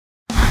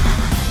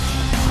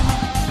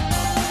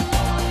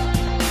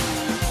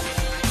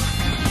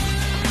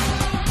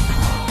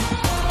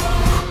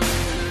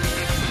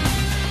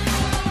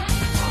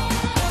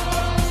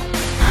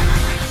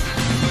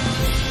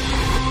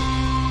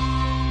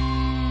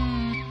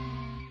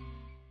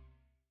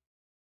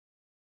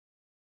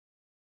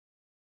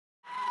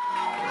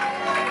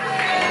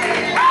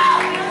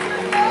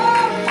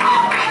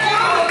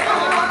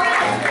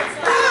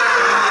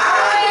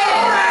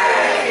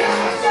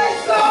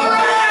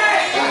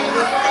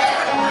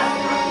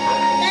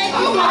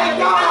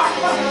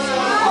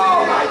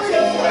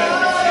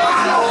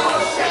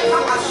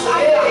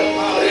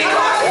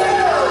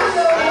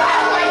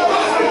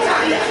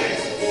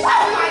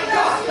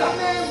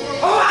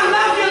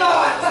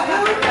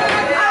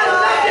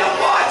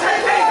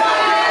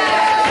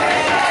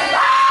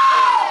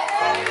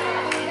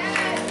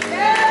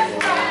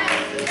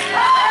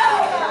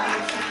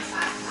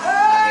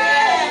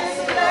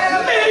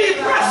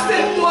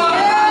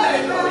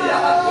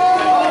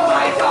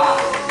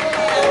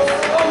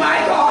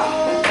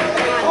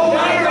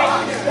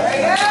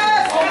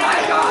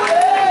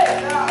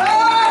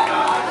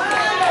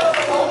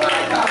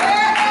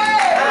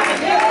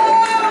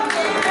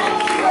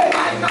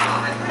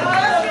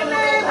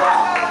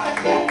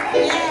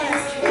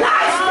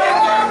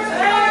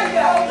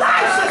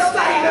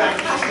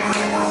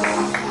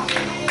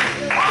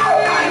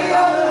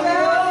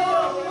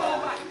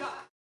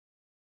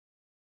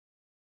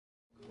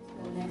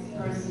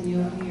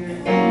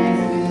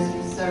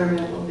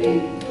be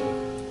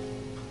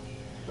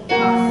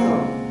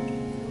Apostle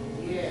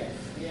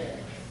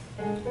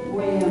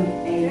William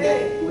A.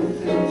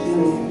 Whitfield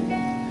Jr.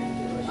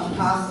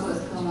 Apostle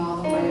has come all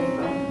the way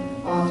from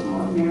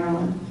Baltimore,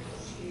 Maryland,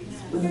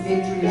 with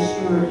Victory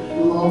Assured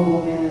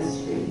Global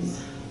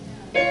Ministries.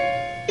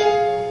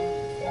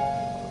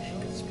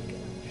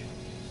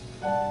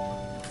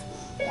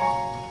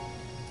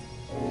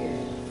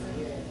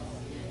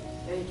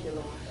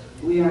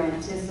 We are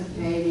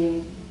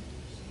anticipating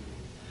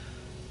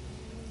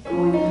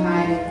going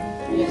higher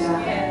in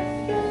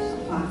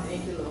God.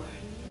 Thank you, Lord.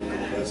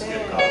 Let's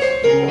get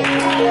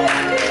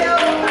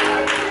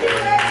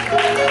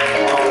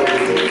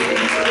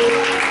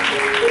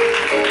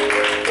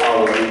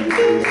Hallelujah,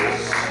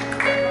 Jesus.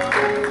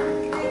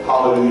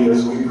 Hallelujah,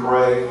 as we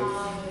pray.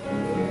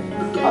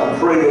 I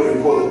pray that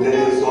before the day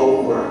is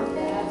over,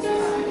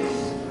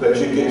 that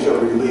you get your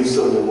release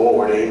of the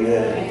Lord.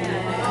 Amen.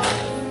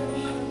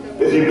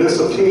 If you miss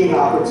a keen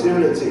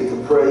opportunity to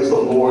praise the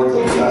Lord,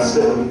 to bless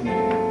Him,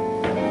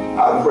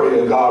 I pray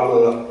that God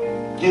will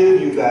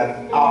give you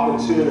that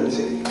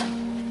opportunity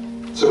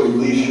to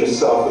release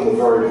yourself in the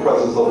very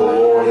presence of the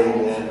Lord.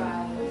 Amen.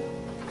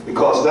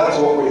 Because that's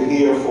what we're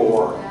here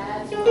for,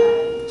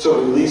 to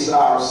release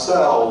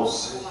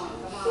ourselves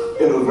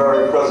in the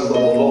very presence of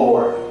the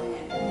Lord.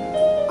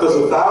 Because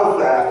without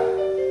that,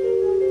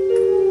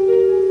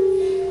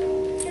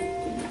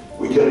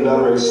 we can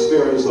never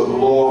experience the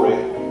glory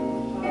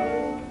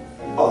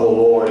of the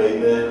Lord.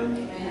 Amen.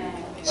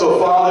 So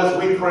Father, as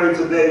we pray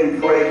today, we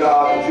pray,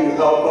 God, that you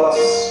help us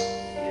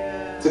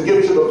to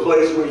get to the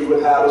place where you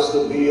would have us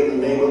to be in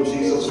the name of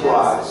Jesus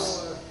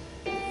Christ.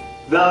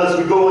 Now as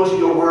we go into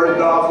your word,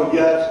 God, for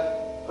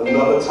yet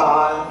another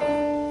time,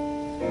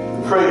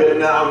 we pray that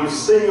now you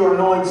send your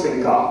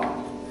anointing, God,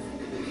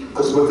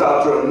 because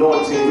without your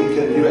anointing we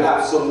can do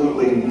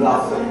absolutely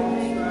nothing.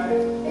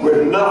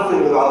 We're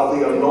nothing without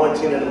the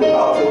anointing and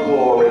without your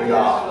glory,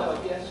 God.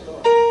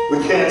 We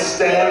can't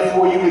stand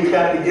for you. We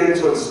can't begin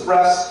to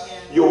express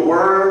your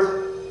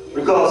word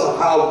because of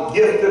how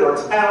gifted or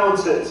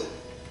talented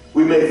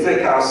we may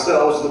think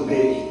ourselves to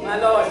be. My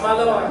Lord, my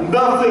Lord.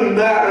 Nothing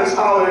matters,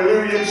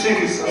 hallelujah,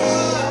 Jesus.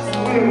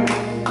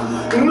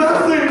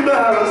 Nothing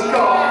matters,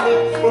 God,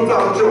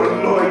 without your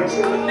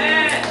anointing.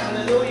 Amen.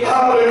 Hallelujah.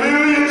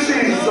 Hallelujah,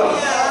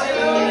 Jesus.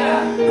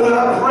 Hallelujah. And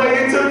I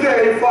pray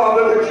today,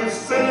 Father, that you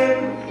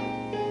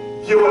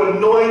send your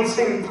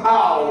anointing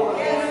power.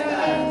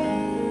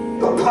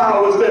 The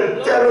powers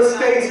that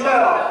devastate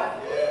hell,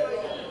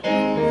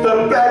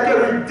 that back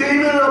every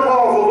demon up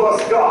off of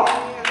us, God,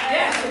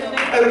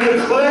 and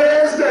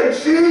declares that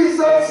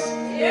Jesus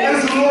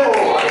is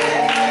Lord,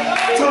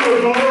 to the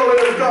glory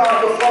of God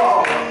the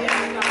Father.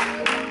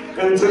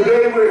 And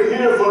today we're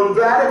here for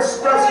that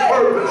express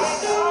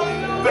purpose,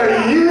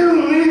 that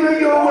you lead in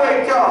your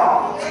way,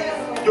 God,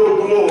 your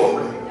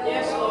glory.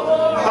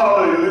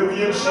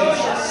 Hallelujah,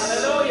 Jesus.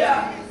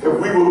 And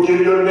we will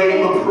give your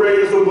name the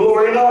praise, the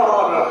glory, and the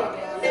honor.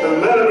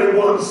 And let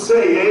everyone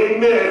say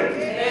amen.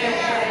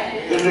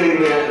 Amen. And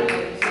amen.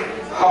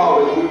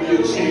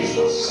 Hallelujah,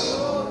 Jesus.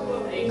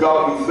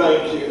 God, we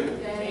thank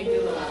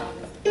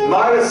you.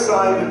 My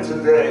assignment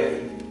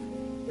today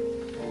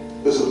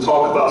is to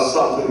talk about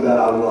something that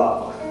I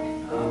love.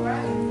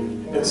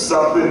 It's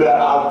something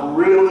that I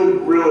really,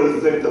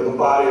 really think that the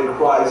body of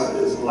Christ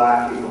is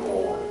lacking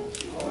on.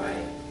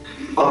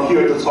 I'm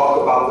here to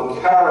talk about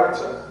the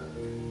character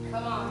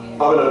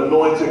of an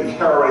anointed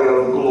carrier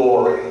of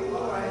glory.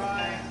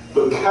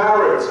 The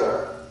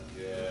character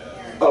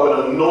of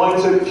an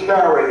anointed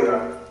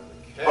carrier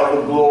of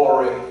the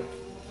glory.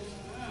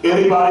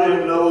 Anybody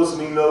that knows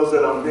me knows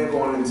that I'm big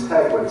on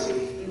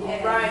integrity.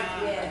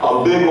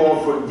 I'm big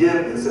on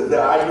forgiveness. And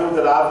that I know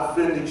that I've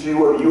offended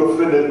you or you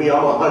offended me,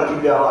 I'm going to hunt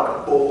you down like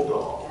a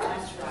bulldog.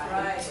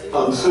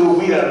 Until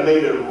we have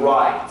made it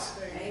right.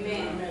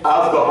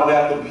 I've gone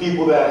after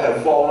people that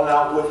have fallen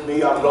out with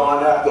me. I've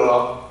gone after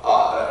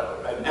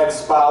an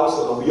ex-spouse,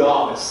 and I'll be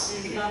honest.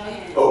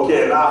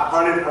 Okay, and I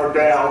hunted her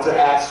down to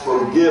ask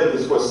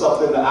forgiveness for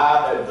something that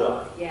I had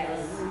done.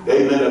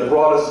 Amen. It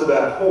brought us to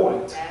that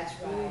point.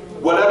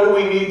 Whatever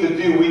we need to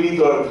do, we need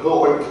to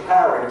employ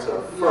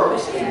character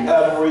first in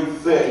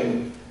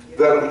everything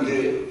that we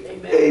do.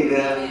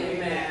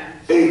 Amen.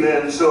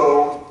 Amen.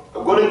 So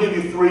I'm going to give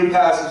you 3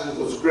 passages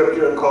of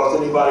scripture, and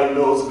because anybody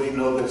knows me,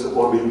 know there's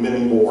going to be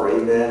many more.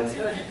 Amen.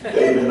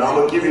 Amen. I'm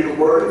going to give you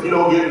the word. If you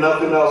don't get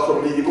nothing else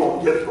from me, you're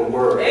going to get the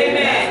word.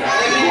 Amen.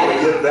 You're going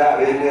to get that.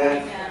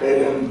 Amen.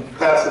 Amen.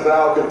 Pastor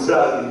Val can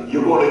tell you,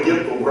 you're going to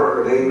get the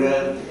word.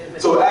 Amen.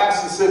 So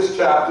Acts the 6th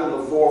chapter, the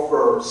 4th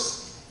verse,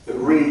 it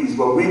reads,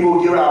 "But we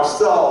will give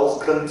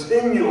ourselves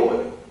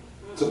continually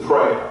to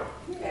prayer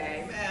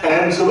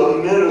and to the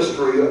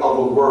ministry of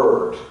the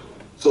word."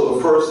 So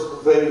the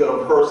first thing that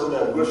a person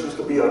that wishes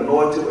to be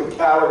anointed with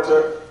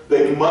character,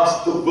 they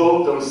must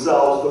devote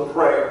themselves to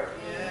prayer.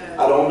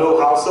 I don't know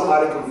how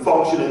somebody can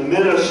function in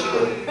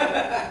ministry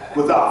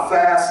without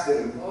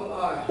fasting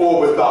or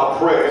without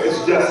prayer.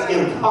 It's just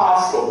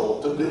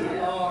impossible to do.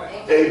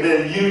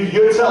 Amen.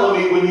 You're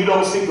telling me when you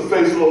don't seek the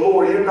face of the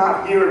Lord, you're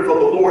not hearing from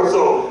the Lord.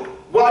 So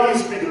why are you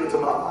speaking into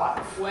my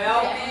life?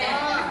 Well,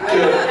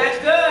 that's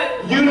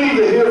good. You need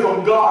to hear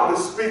from God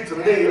to speak to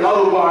me.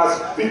 Otherwise,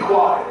 be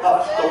quiet.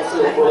 Hush, don't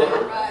say a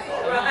word.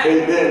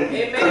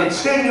 Amen.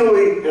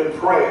 Continually in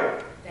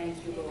prayer.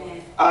 Thank you,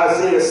 Lord.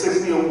 Isaiah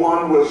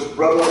 60:1, which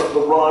Brother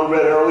LeBron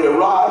read earlier.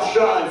 Arise,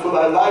 shine, for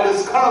thy light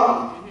is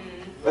come,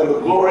 and the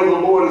glory of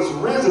the Lord is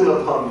risen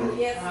upon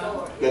thee. Yes,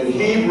 Lord. In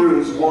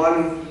Hebrews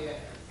 1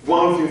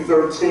 through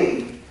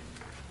 13.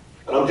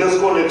 And I'm just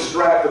going to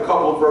extract a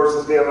couple of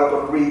verses there. I'm not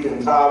going to read the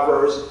entire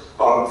verse,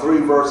 3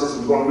 verses.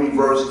 I'm going to read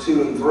verse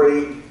 2 and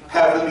 3.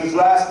 Hath in these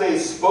last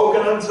days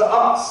spoken unto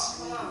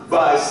us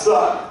by his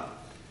Son,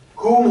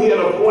 whom he had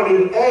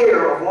appointed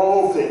heir of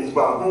all things,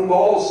 by whom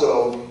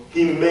also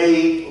he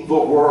made the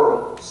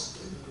worlds,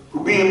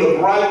 who being the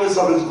brightness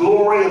of his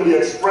glory and the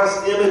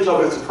express image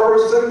of his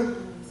person,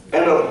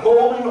 and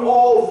upholding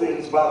all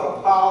things by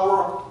the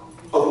power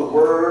of the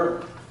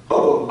word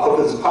of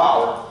his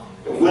power.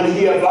 And when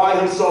he had by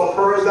himself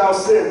purged our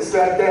sins,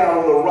 sat down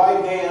on the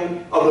right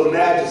hand of the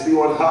majesty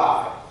on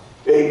high.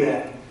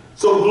 Amen.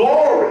 So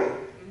glory,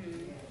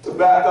 to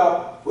back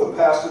up what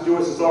Pastor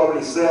Joyce has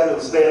already said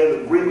and stand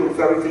in agreement with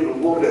everything the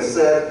woman has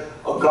said,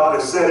 God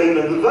has said,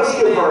 amen. Let's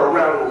give her a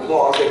round of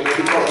applause, amen,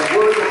 because the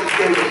word that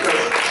she gave us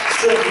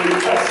simply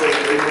excellent,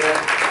 amen.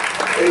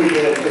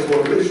 Amen. Just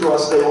want to make sure I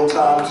stay on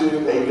time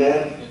too,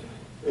 amen.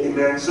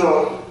 Amen.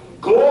 So,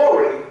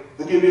 glory,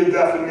 to give you a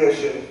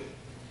definition,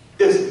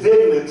 is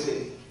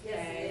dignity,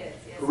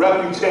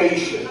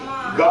 reputation,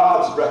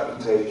 God's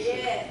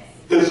reputation,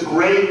 his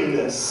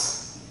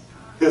greatness,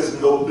 his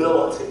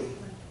nobility,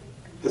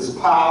 his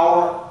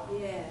power,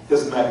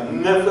 his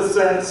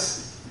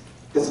magnificence,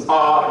 his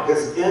honor,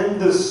 his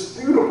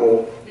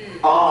indisputable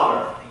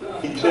honor.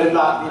 He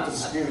cannot be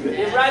disputed.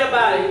 He's right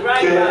about it. He's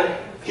right about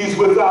it. He's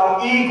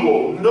without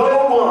equal.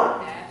 No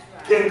one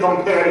can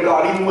compare to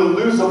God. Even when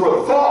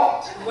Lucifer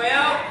thought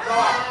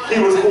he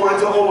was going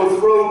to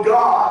overthrow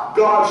God,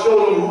 God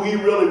showed him who he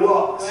really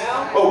was.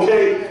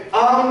 Okay,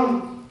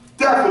 I'm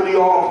definitely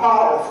all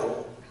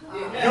powerful.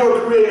 You're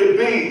a created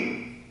being.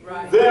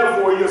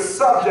 Therefore, you're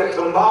subject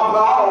to my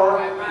power,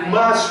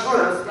 my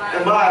strength,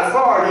 and my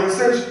authority. And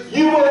since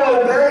you won't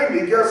obey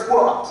me, guess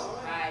what?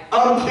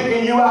 I'm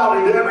kicking you out,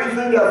 and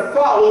everything that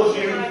follows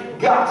you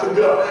got to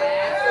go.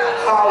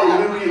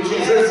 Hallelujah,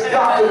 Jesus. It's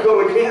got to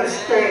go. It can't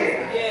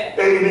stand.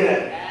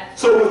 Amen.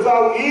 So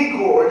without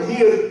equal, and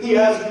he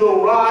has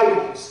no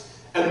rivals.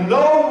 And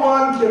no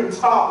one can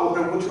topple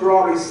him, which we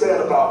already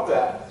said about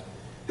that.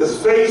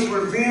 His face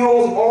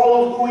reveals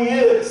all of who he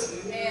is.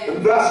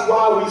 And that's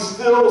why we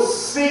still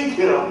seek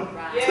him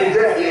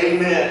today.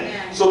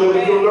 Amen. So that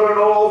we can learn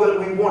all that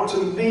we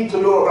need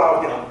to know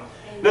about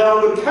him. Now,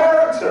 the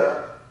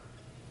character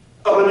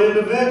of an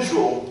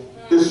individual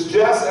is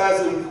just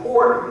as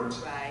important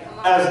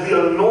as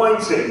the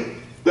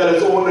anointing that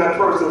is on that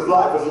person's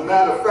life. As a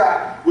matter of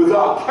fact,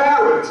 without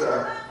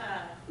character,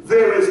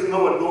 there is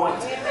no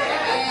anointing.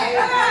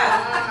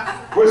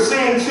 We're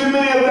seeing too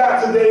many of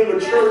that today in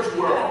the church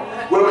world,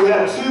 where we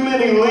have too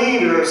many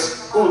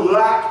leaders who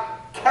lack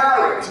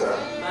character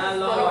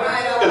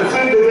and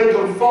think that they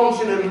can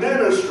function in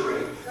ministry.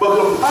 But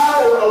the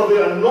power of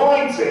the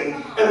anointing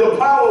and the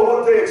power of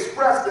what they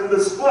express and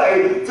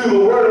display through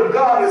the Word of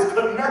God is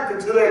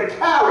connected to their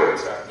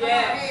character.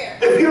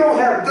 If you don't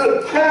have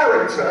good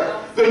character,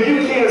 then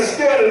you can't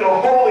stand in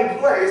a holy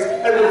place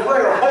and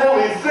declare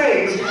holy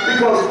things,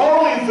 because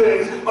holy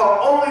things are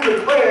only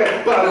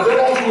declared by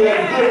those who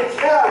have good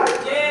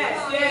character.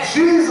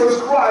 Jesus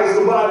Christ,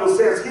 the Bible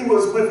says, he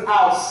was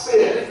without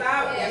sin.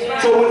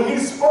 So when he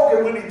spoke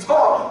and when he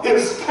taught,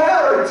 his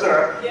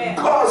character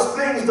caused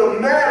things to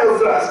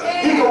manifest.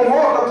 He could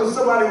walk up to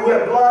somebody who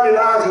had blinded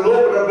eyes and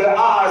open up their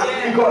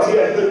eyes because he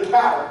had good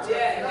character.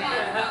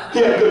 He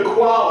had good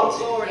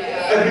quality.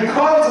 And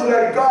because of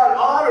that, God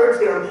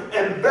honored him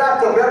and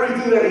backed up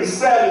everything that he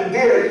said and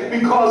did,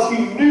 because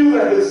he knew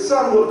that his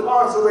Son would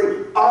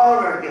constantly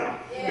honor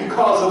him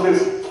because of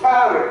his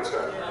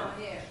character.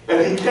 And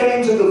he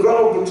came to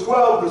develop the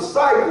 12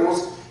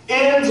 disciples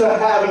into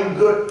having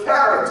good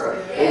character.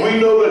 And we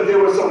know that there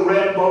were some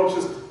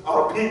rambunctious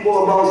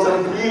people amongst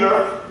them,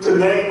 Peter, to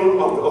name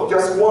of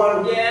just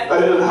one,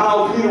 and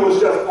how Peter was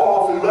just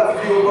off and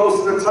left field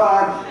most of the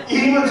time,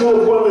 even to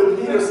the point that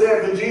Peter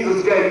said to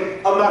Jesus, okay,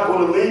 I'm not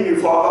going to leave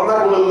you, Father. I'm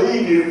not going to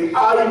leave you.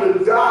 I'll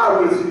even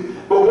die with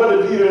you. But what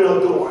did Peter end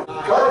up doing?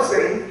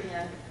 Cursing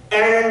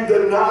and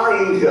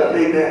denying him.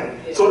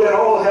 Amen. So that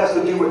all has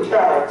to do with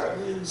character.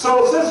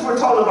 So since we're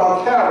talking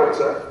about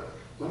character,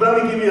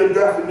 let me give you a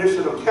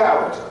definition of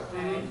character.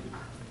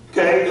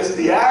 Okay, it's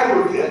the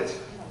aggregate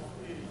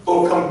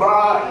or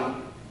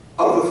combine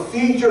of the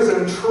features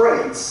and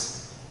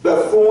traits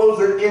that forms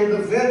the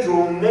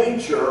individual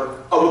nature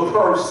of a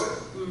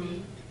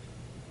person.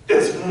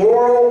 It's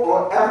moral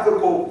or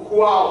ethical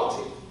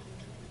quality.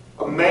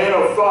 A man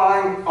of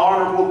fine,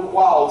 honorable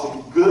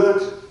quality,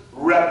 good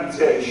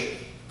reputation.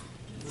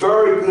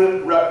 Very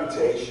good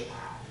reputation.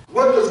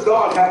 What does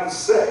God have to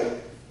say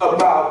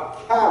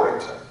about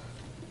character?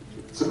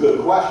 It's a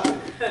good question.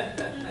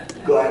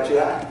 Glad you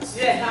asked.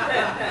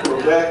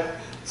 Okay?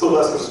 So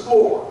let's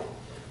explore.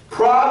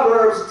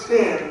 Proverbs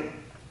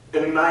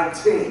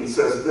 10:19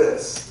 says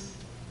this.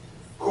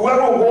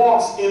 Whoever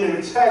walks in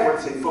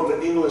integrity from the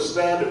English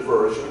Standard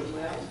Version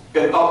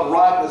and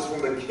uprightness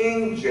from the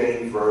King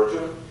James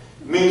Version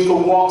means to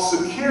walk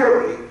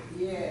securely,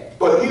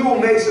 but he who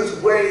makes his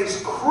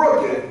ways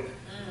crooked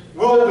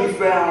will be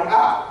found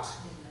out.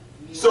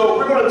 So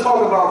we're going to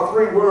talk about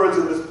 3 words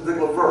in this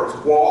particular verse.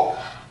 Walk,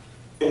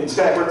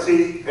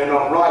 integrity, and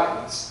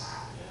uprightness.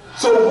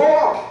 So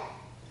walk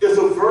is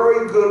a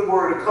very good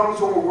word. It comes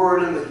from a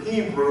word in the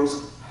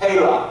Hebrews,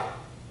 halak.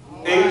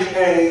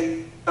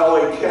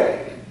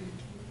 H-A-L-A-K.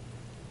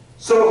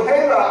 So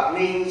halak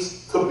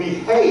means to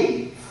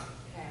behave,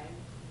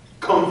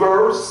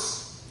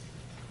 converse,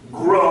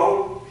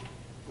 grow,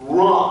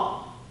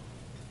 run.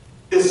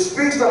 It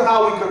speaks to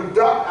how we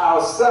conduct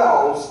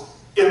ourselves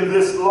in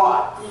this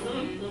life.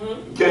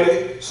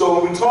 Okay? So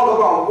when we talk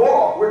about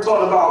walk, we're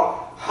talking about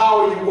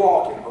how are you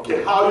walking?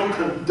 Okay, how are you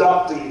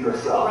conducting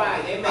yourself?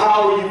 Right,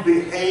 how are you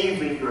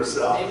behaving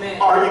yourself? Amen.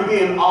 Are you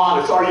being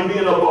honest? Are you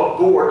being above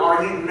board?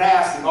 Are you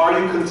nasty? Are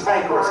you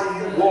cantankerous? Are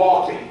you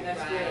walking?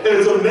 And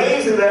it's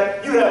amazing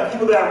that you have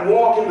people that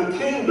walk in the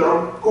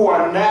kingdom who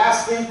are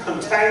nasty,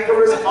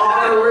 cantankerous,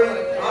 honoring,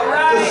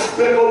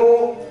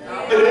 despicable,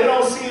 and they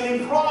don't see any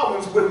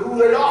problems with who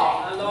they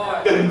are.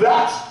 And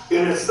that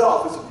in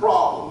itself is a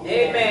problem.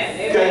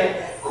 Amen.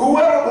 Okay?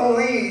 Whoever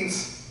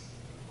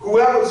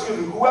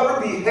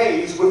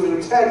behaves with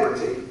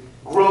integrity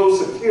grows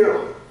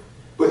securely.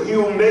 But he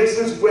who makes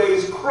his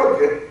ways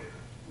crooked,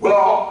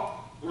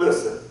 well,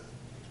 listen,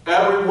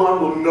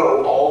 everyone will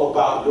know all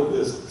about your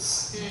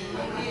business.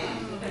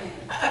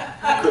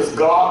 Because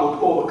God will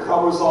pull the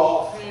covers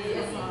off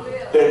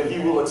and he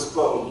will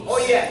expose. Oh,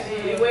 yes,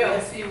 he will.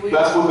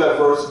 That's what that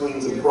verse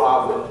means in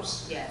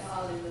Proverbs.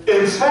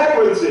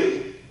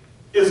 Integrity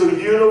is a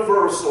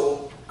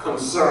universal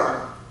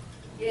concern.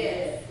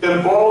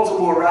 In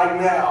Baltimore right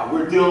now,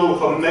 we're dealing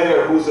with a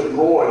mayor who's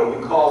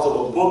embroiled because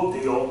of a book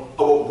deal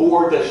of a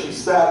board that she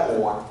sat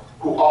on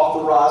who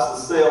authorized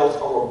the sales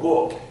of a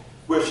book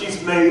where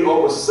she's made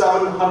over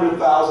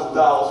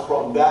 $700,000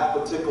 from that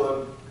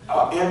particular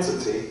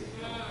entity,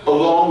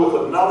 along with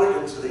another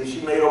entity.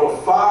 She made over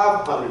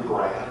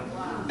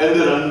 $500,000, and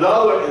then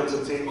another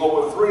entity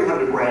over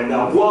 $300,000.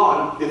 Now,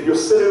 one, if you're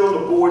sitting on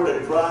the board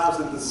that drives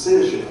the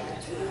decision,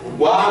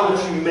 why would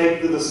you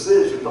make the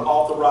decision to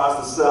authorize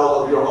the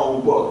sale of your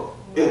own book?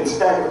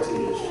 Integrity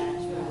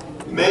issues.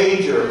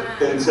 Major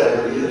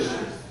integrity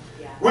issues.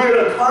 We're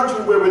in a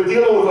country where we're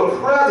dealing with a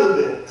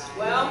president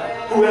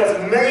who has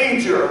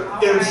major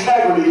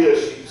integrity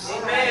issues.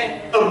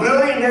 A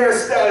billionaire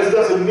status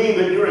doesn't mean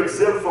that you're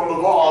exempt from the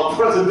law. A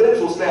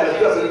presidential status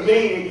doesn't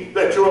mean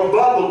that you're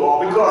above the law,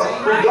 because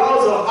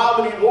regardless of how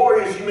many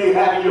lawyers you may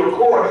have in your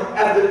court,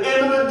 at the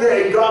end of the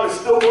day, God is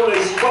still going to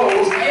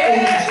expose who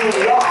you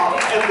truly are,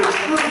 and the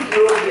truth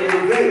will be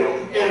revealed.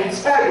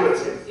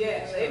 Integrity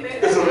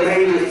is a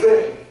major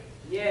thing.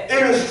 It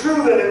is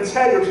true that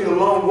integrity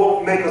alone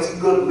won't make us a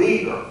good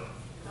leader,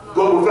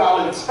 but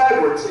without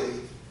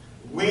integrity,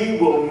 we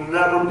will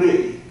never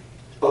be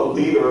a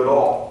leader at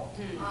all.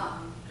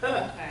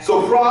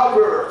 So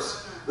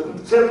Proverbs, the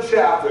 10th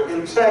chapter,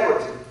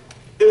 integrity,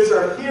 is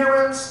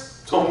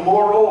adherence to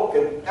moral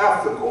and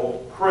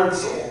ethical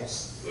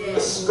principles,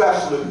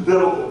 especially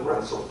biblical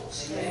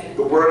principles,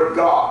 the Word of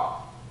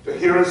God.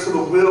 Adherence to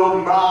the will,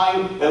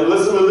 mind, and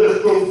listen to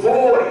this, the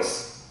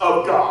voice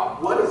of God.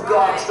 What is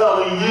God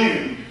telling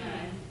you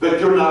that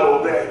you're not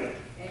obeying?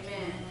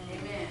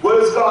 What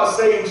is God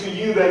saying to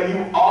you that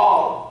you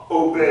are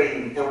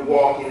obeying and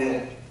walking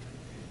in?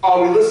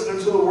 Are we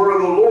listening to the word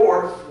of the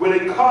Lord when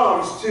it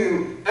comes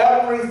to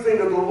everything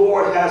that the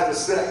Lord has to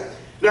say?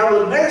 Now,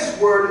 the next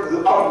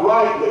word,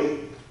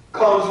 uprightly,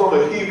 comes from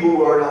a Hebrew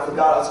word. I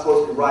forgot I was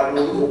supposed to be writing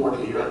on the board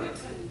here.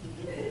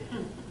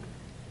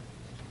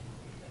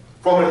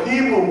 From a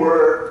Hebrew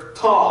word,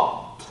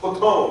 tom.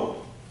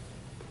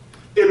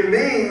 It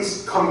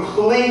means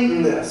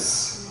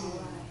completeness.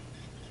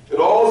 It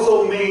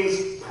also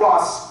means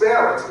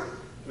prosperity.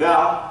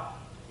 Now,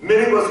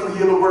 many of us, when we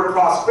hear the word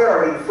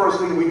prosperity, the first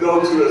thing we go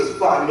to is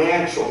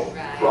financial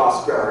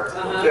prosperity.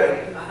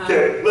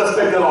 Okay, let's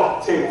take that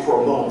off the table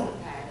for a moment.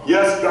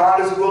 Yes,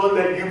 God is willing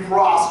that you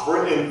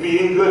prosper and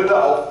be in good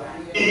health,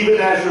 even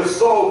as your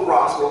soul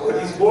prospers.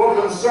 But he's more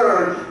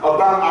concerned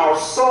about our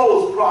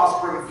souls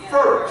prospering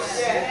first.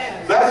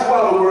 That's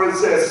why the word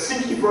says,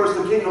 seek ye first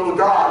the kingdom of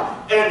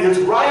God and his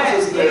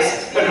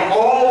righteousness, and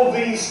all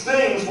these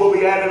things will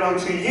be added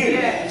unto you.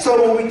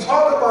 So when we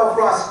talk about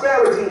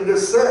prosperity in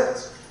this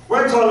sense,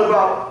 we're talking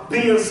about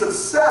being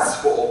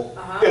successful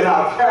in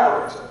our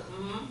character,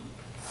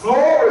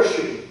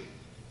 flourishing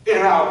in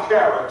our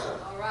character,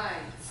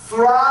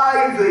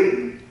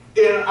 thriving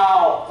in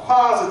our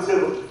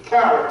positive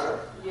character,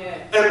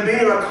 and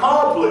being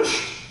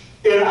accomplished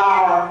in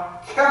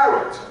our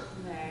character.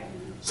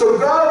 So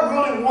God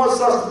really wants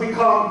us to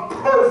become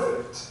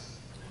perfect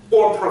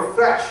or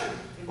perfection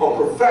or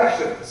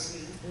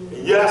perfectionists.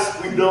 And yes,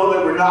 we know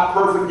that we're not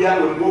perfect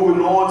yet. We're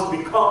moving on to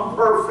become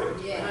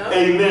perfect. Yeah.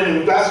 Amen.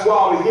 And that's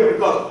why we're here,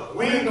 because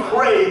we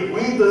crave,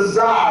 we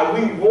desire,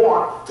 we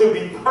want to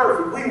be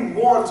perfect. We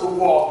want to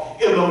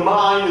walk in the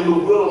mind and the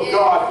will of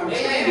God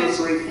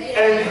continuously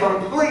and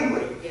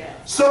completely.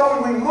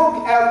 So when we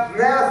look at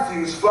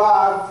Matthew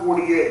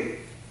 5:48,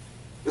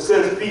 it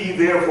says, "Be ye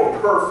therefore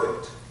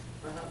perfect,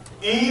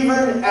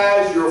 even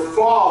as your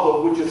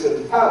Father which is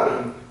in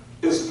heaven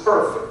is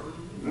perfect."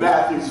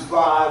 Matthew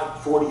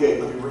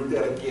 5:48. Let me read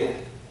that again.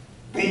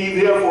 "Be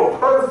ye therefore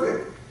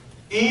perfect,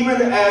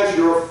 even as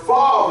your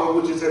Father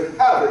which is in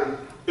heaven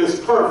is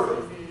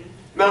perfect."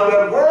 Now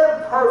that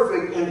word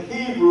perfect in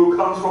Hebrew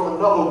comes from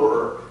another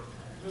word.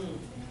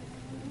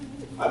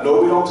 I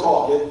know we don't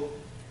talk it,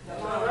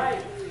 All right.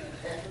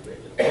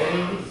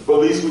 but at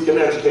least we can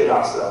educate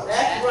ourselves.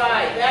 That's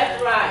right.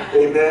 That's right.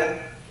 Amen.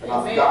 And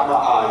I forgot my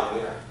eye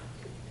in there,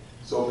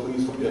 so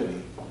please forgive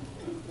me.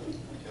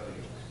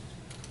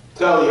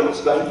 Telios,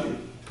 thank you.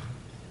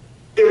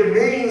 It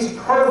means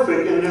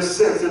perfect in this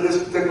sense, in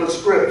this particular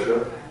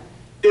scripture.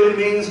 It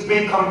means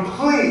be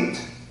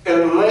complete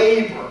in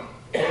labor,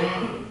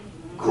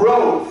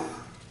 growth,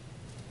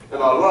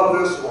 and I love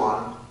this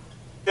one,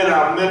 in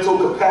our mental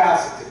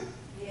capacity.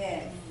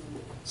 Yes.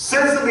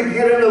 Since the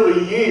beginning of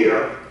the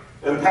year,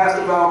 and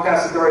Pastor Val and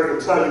Pastor Gary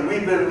can tell you,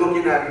 we've been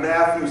looking at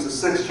Matthew, the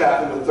 6th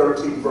chapter, and the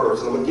 13th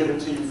verse. I'm going to give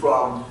it to you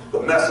from the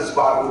Message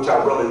Bible, which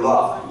I really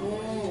love.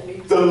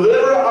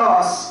 Deliver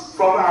us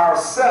from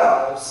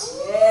ourselves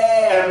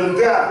and the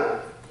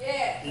devil.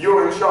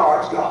 You're in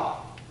charge, God.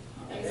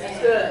 That's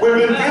good.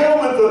 We've been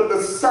dealing with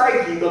the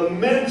psyche, the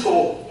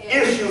mental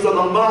issues of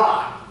the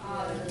mind,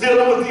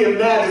 dealing with the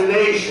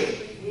imagination,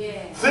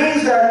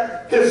 things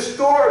that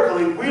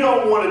historically we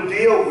don't want to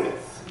deal with,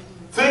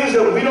 things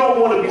that we don't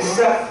want to be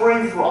set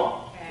free from.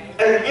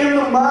 And in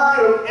the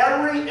mind of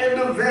every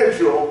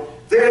individual,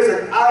 there's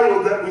an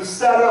idol that we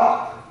set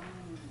up,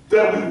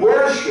 that we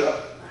worship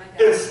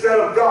instead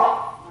of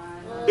God.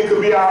 It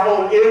could be our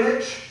own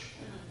image.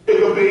 It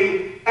could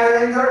be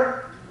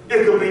anger.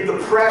 It could be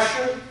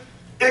depression.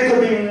 It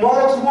could be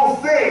multiple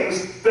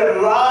things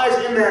that lies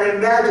in that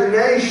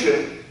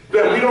imagination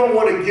that we don't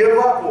want to give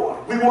up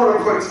on. We want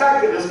to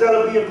protect it instead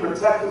of being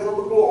protectors of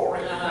the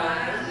glory.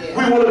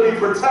 We want to be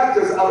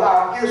protectors of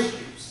our issues.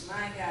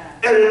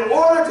 And in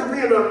order to be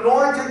an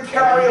anointed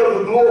carrier of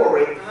the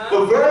glory,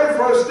 the very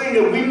first thing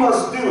that we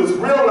must do is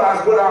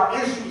realize what our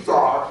issues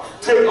are,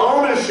 take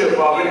ownership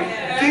of it,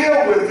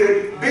 deal with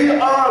it, be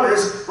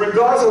honest,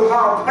 regardless of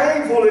how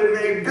painful it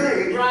may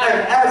be, and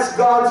ask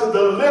God to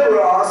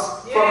deliver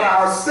us from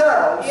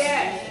ourselves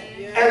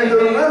and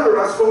deliver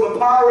us from the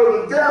power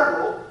of the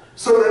devil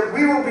so that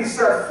we will be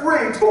set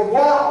free to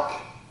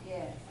walk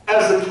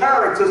as the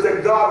characters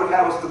that God would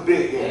have us to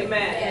be.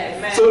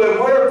 Amen. So that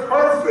we're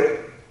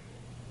perfect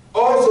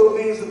also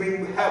means to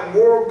have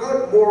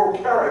good moral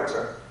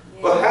character.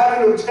 But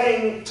having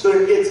attained to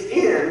its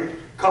end,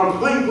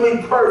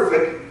 completely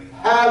perfect,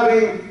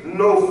 having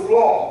no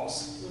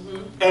flaws,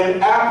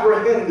 and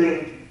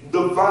apprehending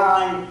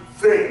divine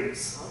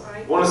things.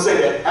 I want to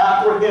say that,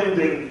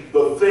 apprehending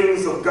the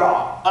things of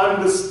God,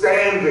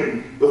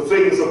 understanding the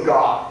things of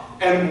God,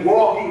 and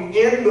walking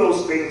in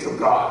those things of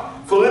God.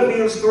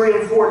 Philippians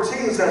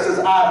 3:14 says,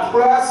 "I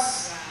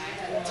press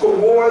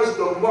towards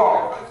the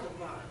mark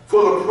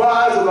for the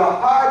prize of the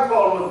high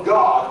calling of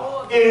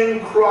God in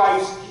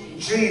Christ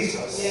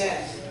Jesus."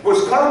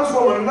 Which comes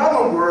from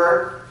another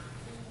word,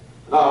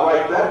 and I'll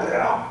write that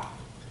down.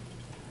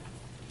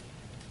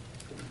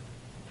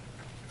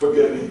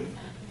 Forgive me.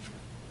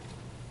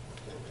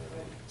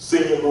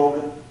 Senior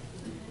moment.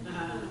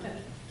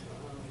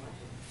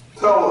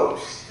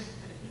 Telos,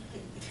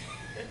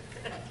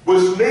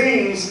 which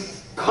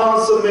means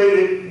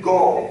consummated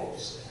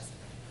goals,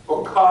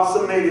 or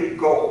consummated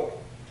goal.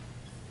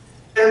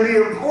 And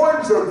the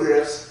importance of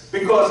this,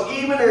 because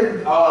even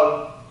in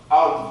John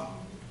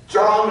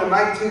the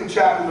 19th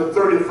chapter, the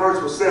 30th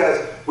verse, which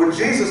says, when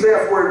Jesus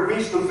therefore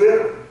received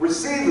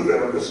the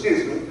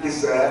venom, he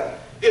said,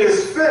 "It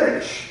is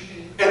finished."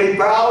 And he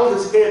bowed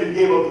his head and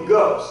gave up the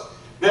ghost.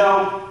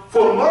 Now,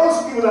 for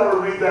most people that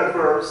would read that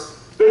verse,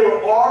 they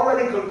will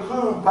already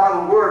conclude by the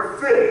word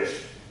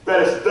 "finished"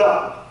 that it's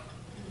done.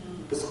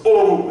 It's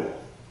over with.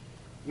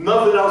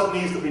 Nothing else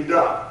needs to be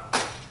done.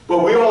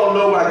 But we all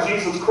know by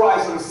Jesus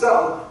Christ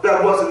himself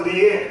that wasn't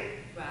the end.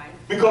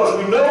 Because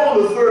we know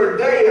on the third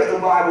day, as the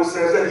Bible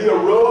says, that he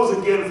arose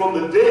again from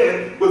the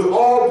dead with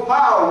all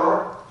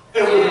power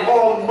and with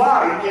all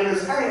might in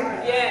his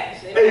hand. Amen.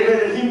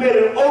 And he made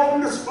an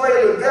open display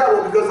of the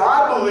devil, because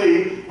I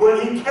believe when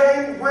he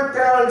went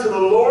down into the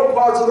lower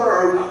parts of the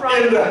earth,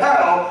 into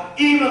hell,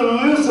 even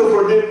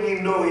Lucifer didn't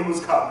even know he was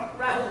coming.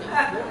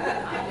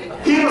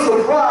 He was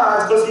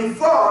surprised because he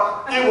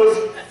thought it was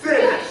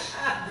finished.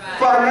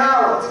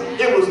 Finality.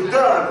 It was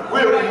done.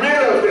 We're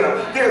rid of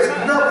him. There's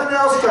nothing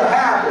else to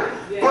happen.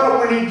 But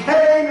when he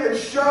came and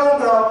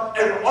showed up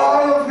in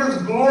all of his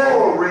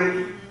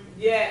glory,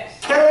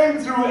 came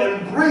through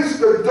and breached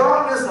the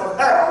darkness of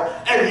hell,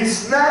 and he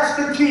snatched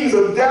the keys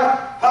of death,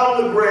 hell,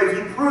 and the grave,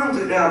 he proved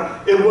to them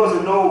it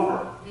wasn't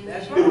over.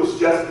 It was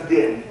just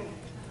beginning.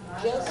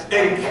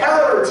 And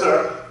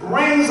character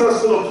brings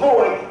us to the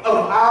point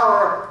of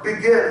our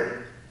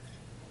beginning,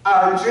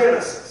 our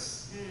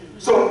Genesis.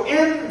 So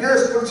in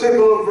this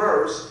particular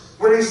verse,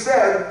 when he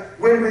said,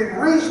 when we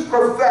reach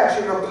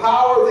perfection, the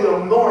power of the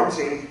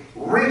anointing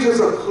reaches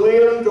a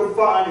clearly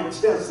defined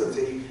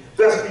intensity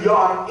that's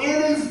beyond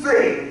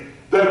anything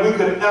that we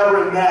could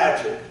ever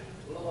imagine.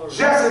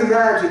 Just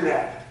imagine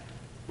that.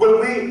 When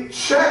we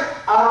check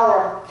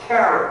our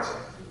character,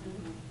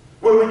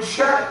 when we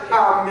check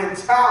our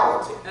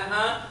mentality,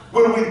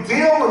 when we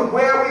deal with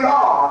where we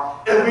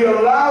are and we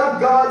allow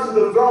God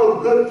to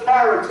develop good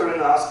character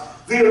in us,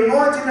 the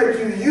anointing that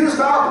you used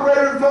to operate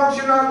and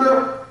function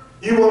under,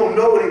 you won't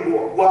know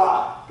anymore.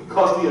 Why?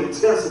 Because the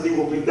intensity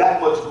will be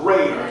that much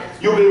greater.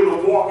 You'll be able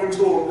to walk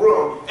into a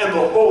room and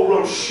the whole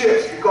room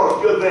shifts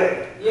because you're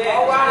there.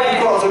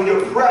 Because of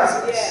your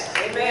presence.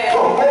 The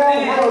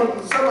whole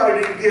room,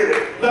 somebody didn't get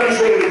it. Let me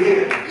say it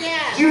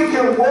again. You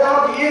can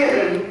walk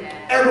in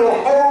and the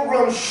whole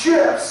room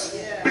shifts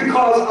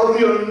because of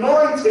the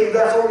anointing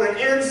that's on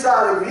the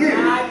inside of you.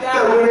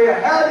 That when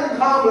they're having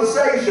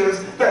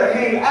conversations that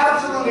mean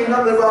absolutely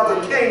nothing about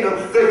the kingdom,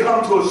 they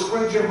come to a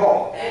screeching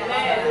halt.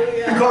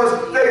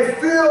 Because they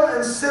feel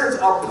and sense a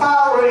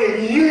power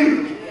in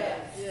you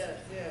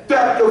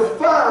that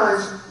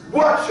defines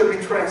what should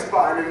be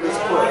transpired in this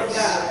place.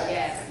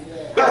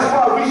 That's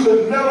why we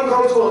should never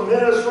go to a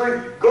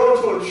ministry,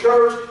 go to a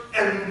church,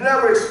 and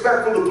never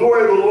expect for the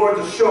glory of the Lord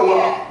to show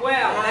up.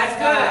 Well, that's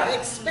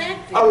good.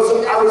 I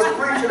was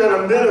preaching at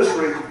a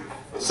ministry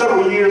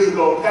several years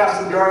ago, and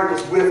Pastor Gary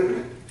was with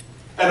me.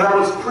 And I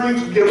was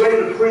getting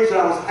ready to preach, and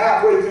I was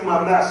halfway through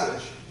my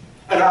message.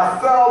 And I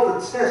felt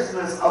the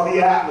tenseness of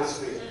the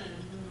atmosphere.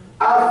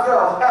 I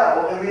felt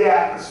hell in the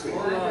atmosphere.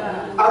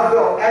 I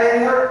felt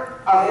anger.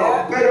 I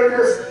felt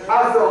bitterness.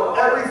 I felt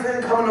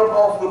everything coming up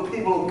off the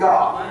people of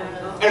God.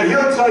 And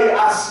he'll tell you,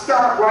 I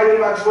stopped right in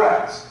my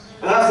tracks.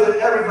 And I said,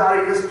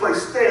 everybody in this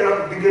place, stand up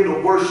and begin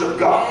to worship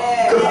God.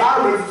 Because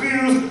I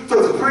refuse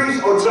to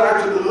preach or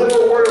try to deliver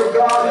the word of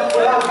God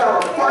without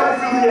trying to fight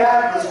through the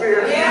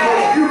atmosphere.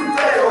 Because you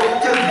fail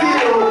to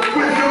deal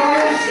with your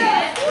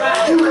issues.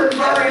 You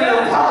invited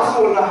an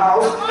apostle in the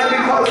house, and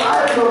because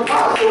I am an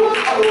apostle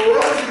of the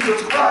Lord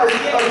Jesus Christ,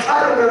 a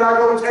title that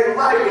I don't take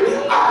lightly,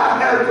 I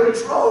have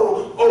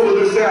control over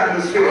this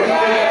atmosphere. And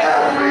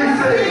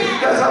everything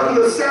that's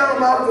under the sound of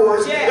my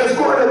voice is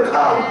going to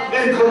come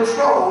in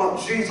control of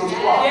Jesus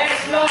Christ.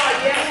 Yes, Lord.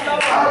 Yes,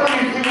 Lord. How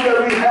many people that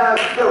we have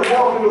that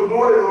walk in the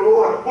glory of the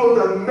Lord will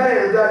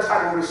demand that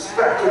type of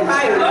respect in the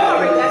spirit of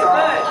Glory.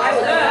 God?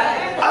 That's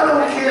good. I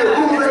don't care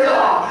who they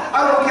are.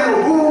 I don't care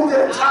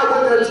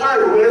what their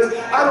title is.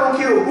 I don't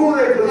care who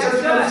they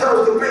position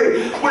themselves to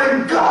be.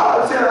 When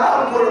God said,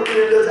 I'm going to be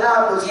in this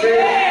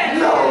atmosphere,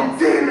 no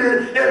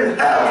demon in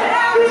hell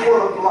is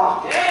going to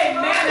block it.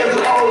 It's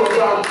all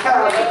about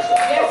character.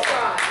 Yes,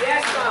 God.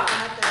 Yes, God.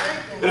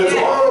 It's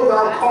all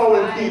about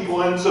calling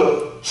people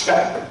into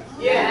check.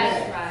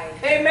 Yes.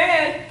 Right.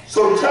 Amen.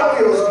 So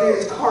teleos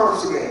means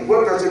consummate.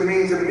 What does it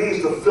mean? It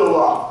means to fill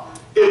up.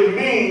 It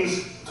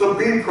means to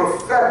be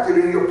perfected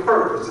in your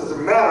purpose. As a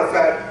matter of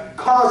fact,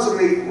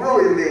 consummate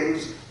really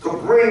means to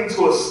bring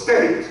to a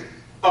state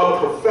of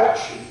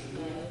perfection.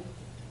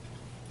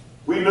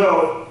 We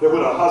know that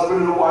when a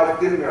husband and a wife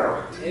get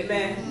married,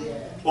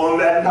 on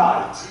that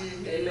night,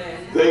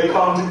 they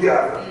come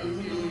together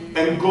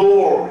and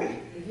glory,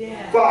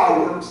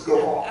 fireworks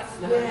go off.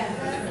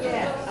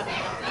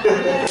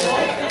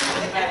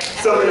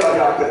 Some of y'all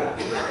got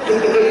that.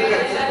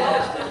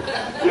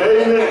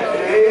 Amen.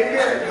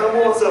 Amen. Come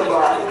on,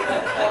 somebody.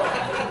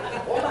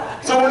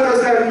 So what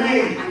does that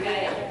mean?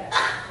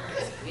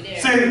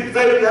 See,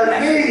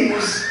 that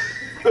means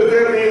that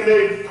they're being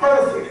made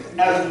perfect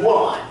as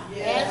one.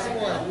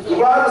 The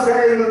Bible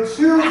says the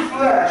two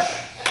flesh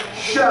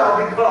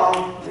shall become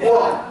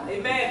one.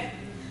 Amen.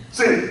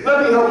 See,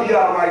 let me help you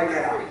out right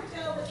now.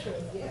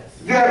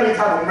 If you have any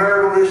type of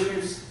marital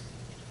issues,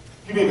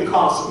 you need to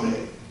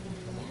consummate.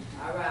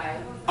 All right.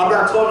 I'm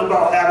not talking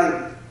about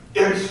having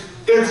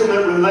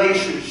intimate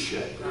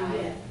relationship.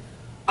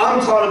 I'm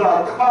talking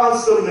about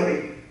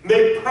consummate,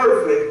 make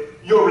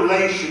perfect your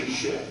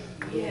relationship.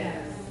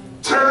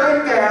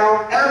 Turn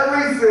down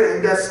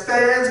everything that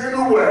stands in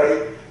the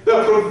way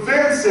that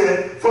prevents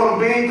it from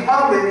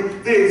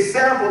becoming the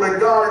example that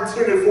God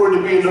intended for it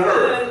to be in the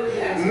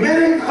earth.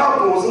 Many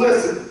couples,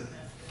 listen,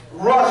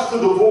 rush to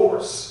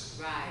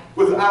divorce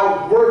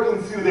without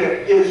working through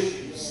their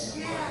issues.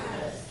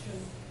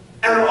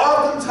 And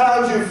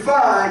oftentimes you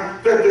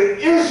find that the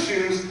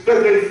issues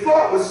that they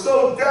thought was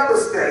so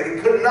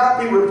devastating could not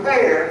be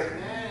repaired,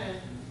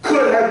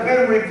 could have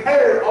been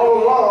repaired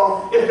all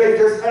along if they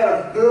just had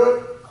a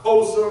good,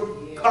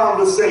 wholesome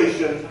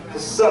conversation to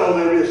settle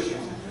their issues.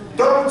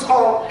 Don't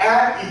talk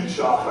at each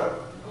other.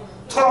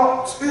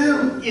 Talk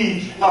to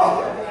each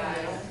other.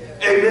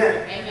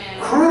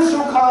 Amen.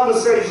 Crucial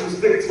conversations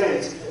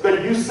dictates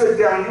that you sit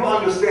down, you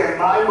understand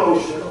my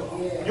emotion,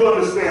 you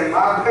understand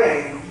my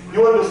pain,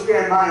 you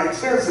understand my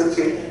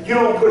intensity, you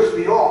don't push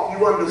me off,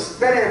 you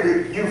understand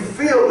it, you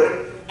feel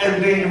it,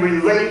 and then you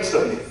relate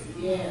to me.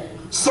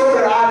 So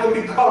that I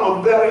can become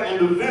a better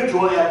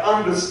individual at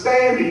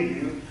understanding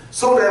you,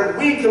 so that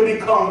we can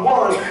become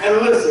one. And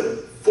listen,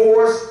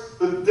 force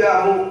the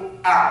devil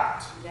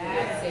out.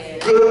 That's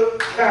it. Good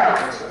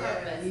character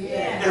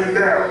in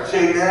marriage.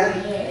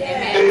 Amen?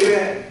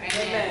 Amen.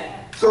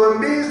 Amen. So it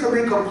means to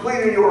be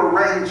complete in your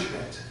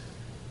arrangement.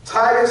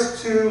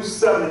 Titus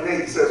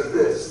 2:7-8 says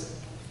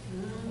this: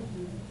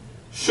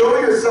 show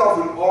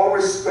yourself in all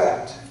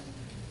respect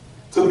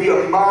to be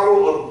a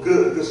model of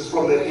good. This is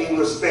from the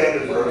English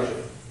Standard Version.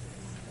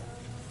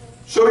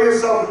 Show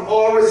yourself in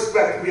all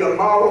respect to be a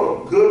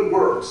model of good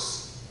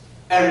works,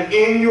 and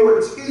in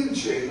your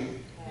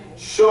teaching,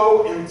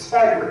 show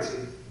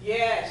integrity,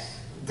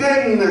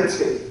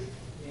 dignity,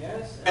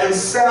 and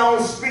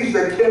sound speech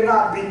that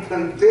cannot be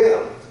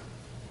condemned,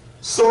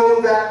 so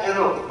that an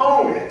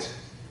opponent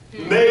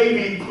may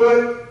be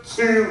put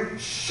to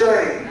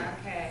shame,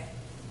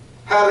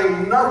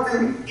 having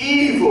nothing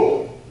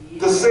evil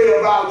to say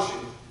about you.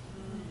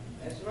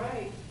 That's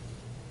right.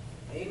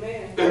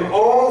 Amen. In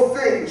all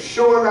things,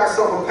 showing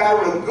thyself a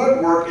pattern of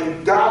good work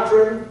in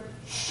doctrine,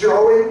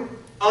 showing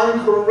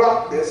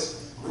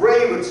uncorruptness,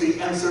 gravity,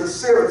 and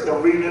sincerity.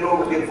 I'm reading it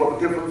over again from a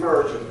different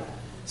version.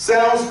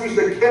 Sound speech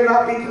that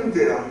cannot be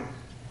condemned,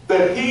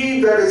 that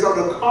he that is of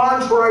the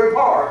contrary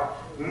part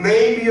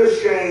may be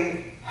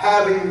ashamed,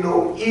 having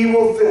no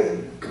evil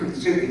thing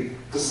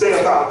to say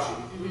about you.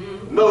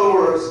 In other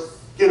words,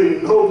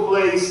 giving no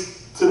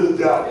place to the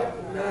devil.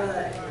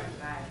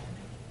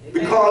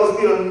 Because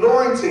the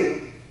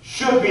anointing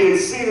should be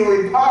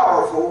exceedingly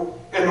powerful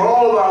in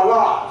all of our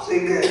lives.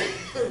 Amen.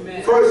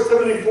 1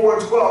 Timothy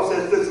 4:12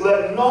 says this: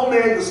 let no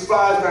man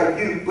despise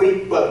thy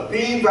youth, but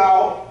be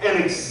thou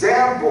an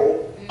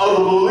example of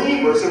the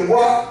believers in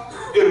what?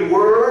 In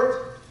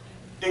word,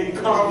 in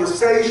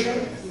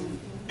conversation,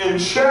 in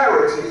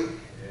charity,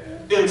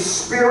 in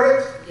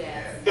spirit,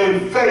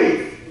 in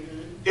faith,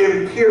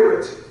 in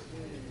purity.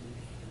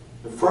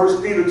 In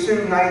 1 Peter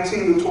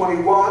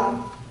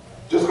 2:19-21,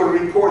 just going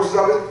to read portions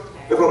of it.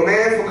 If a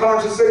man for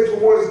conscience sake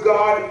towards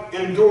God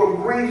endure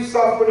grief,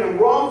 suffering, and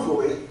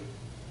wrongfully,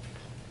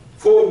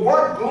 for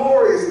what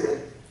glory is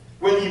it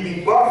when ye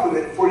be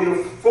buffeted for your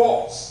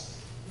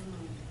faults?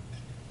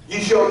 Ye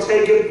shall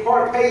take it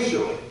part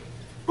patiently.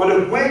 But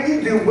if when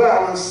you do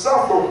well and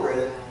suffer for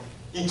it,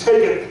 ye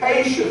take it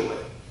patiently,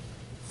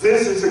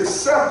 this is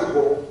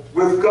acceptable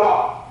with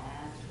God.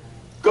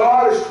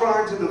 God is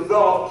trying to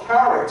develop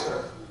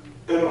character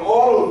in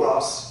all of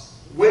us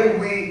when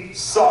we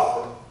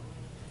suffer.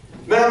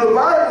 Now the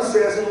Bible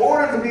says in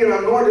order to be an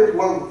anointed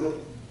one,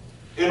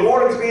 in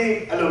order to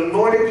be an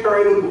anointed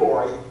carrier of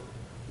glory,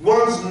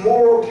 one's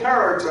moral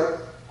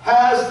character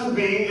has to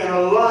be in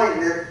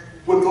alignment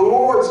with the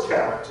Lord's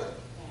character.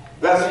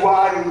 That's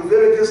why in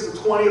Leviticus, the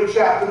 20th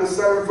chapter, the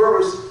 7th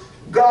verse,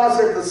 God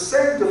said to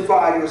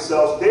sanctify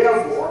yourselves,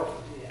 therefore,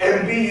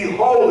 and be ye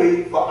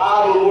holy, for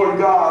I, the Lord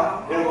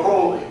God, am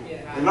holy.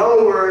 In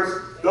other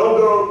words, don't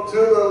go to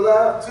the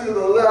left, to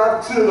the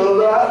left, to the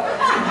left.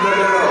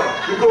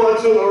 No. You're going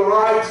to the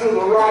right, to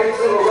the right,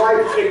 to the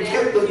right, and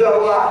get the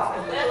devil out.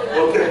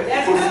 Okay.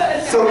 For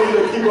some of you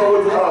that keep up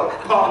with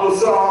popular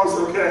songs,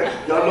 okay,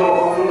 y'all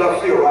know I'm on the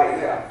left field right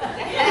now.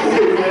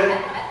 Amen.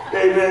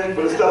 Amen.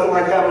 But it's nothing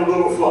like having a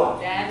little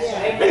fun.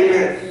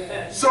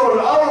 Amen. So in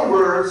other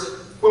words,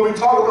 when we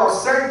talk about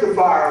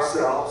sanctify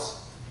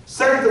ourselves,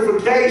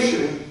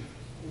 sanctification,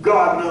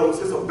 God knows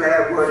it's a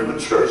bad word in the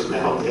church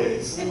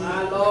nowadays.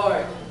 My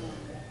Lord.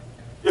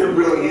 It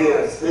really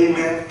is.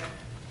 Amen.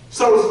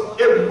 So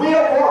if we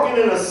are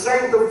walking in a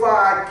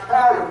sanctified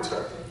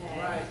character,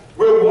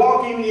 we're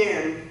walking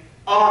in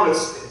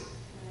honesty.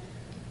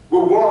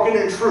 We're walking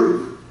in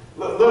truth.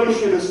 Let me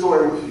share this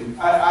story with you.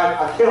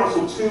 I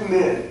counseled two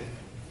men,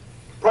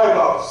 probably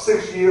about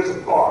 6 years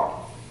apart.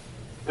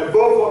 And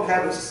both of them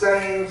had the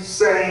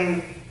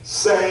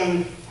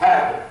same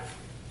habit.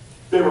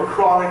 They were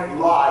chronic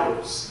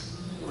liars.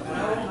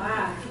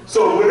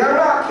 So whenever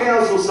I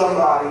counsel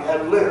somebody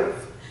at Lyft,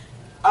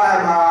 I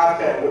have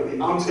my iPad with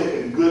me. I'm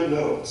taking good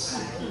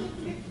notes.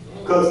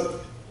 Because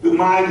the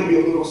mind can be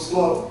a little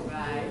slow.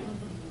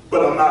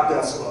 But I'm not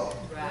that slow.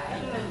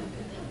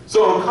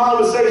 So in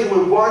conversation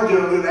with one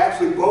gentleman,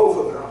 actually both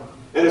of them,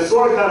 and it's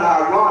sort of kind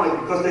of ironic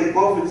because they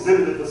both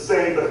exhibited the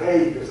same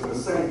behaviors and the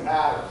same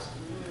patterns.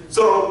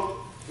 So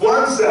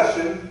one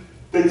session,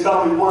 they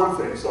tell me one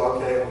thing. So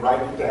okay, I'm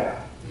writing it down.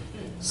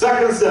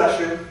 Second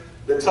session,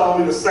 they tell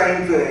me the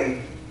same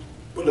thing,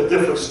 but a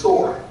different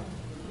story.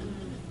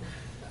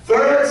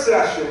 Third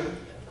session,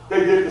 they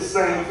did the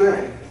same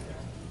thing.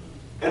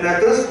 And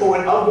at this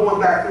point, I'm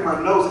going back through my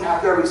notes.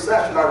 After every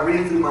session, I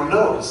read through my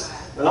notes.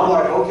 And I'm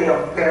like, okay,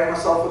 I'm preparing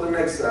myself for the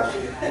next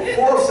session.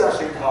 Fourth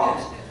session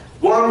comes.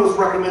 One was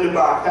recommended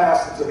by a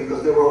pastor to me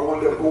because they were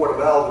on their board of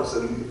elders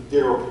and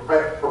they were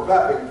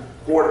perfecting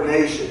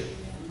coordination.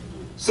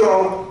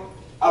 So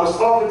I was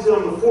talking to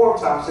him the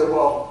fourth time. I said,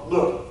 well,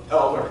 look,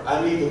 elder,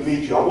 I need to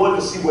meet you. I wanted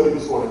to see what he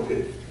was going to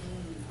do.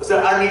 I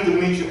said, I need to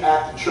meet you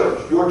at the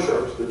church, your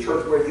church, the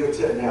church where you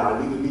attend now.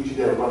 I need to meet you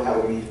there. We're going to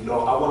have a meeting. No,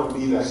 I want to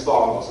meet at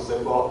Starbucks. I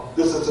said, well,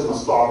 this isn't a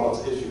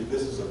Starbucks issue.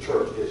 This is a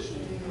church issue.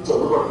 So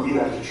we're going to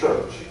meet at the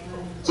church.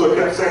 So he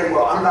kept saying,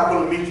 well, I'm not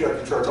going to meet you at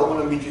the church. I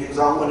want to meet you because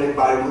I don't want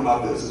anybody to know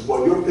my business.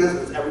 Well, your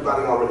business,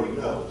 everybody already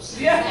knows.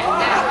 Yeah.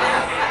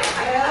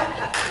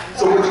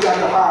 So what you got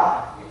to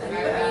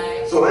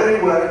hide? So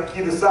anyway,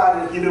 he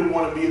decided he didn't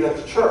want to meet at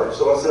the church.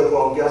 So I said,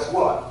 well, guess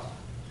what?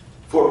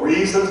 For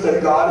reasons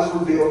that God has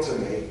revealed to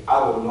me,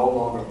 I will no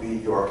longer be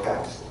your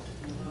counselor.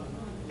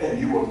 And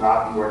you will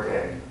not be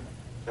ordained.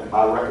 And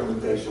my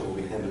recommendation will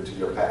be handed to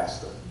your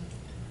pastor.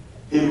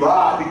 He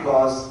lied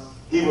because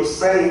he was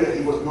saying that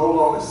he was no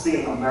longer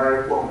seeing a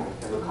married woman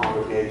in the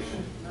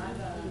congregation.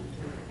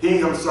 He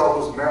himself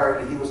was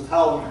married, and he was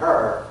telling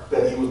her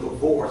that he was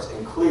divorced,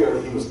 and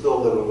clearly he was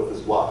still living with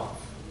his wife.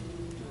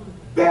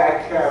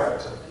 Bad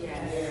character.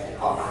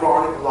 A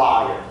chronic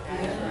liar.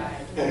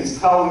 And he's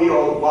telling me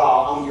all the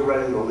while, I'm getting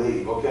ready to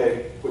leave,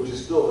 okay? But you're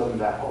still living in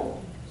that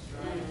home.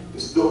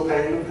 You're still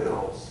paying the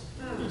bills.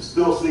 You're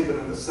still sleeping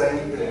in the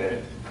same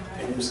bed.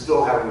 And you're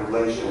still having a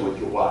relation with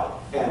your wife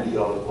and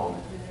the other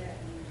woman.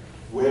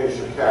 Where's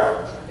your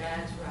character?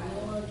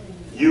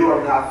 You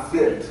are not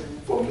fit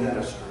for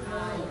ministry.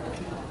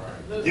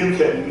 You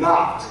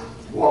cannot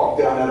walk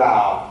down that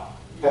aisle,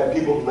 have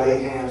people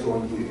lay hands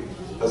on you,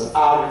 because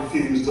I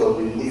refuse to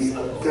release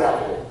a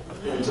devil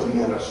into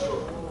ministry.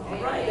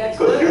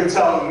 Because you're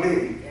telling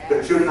me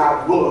that you're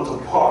not willing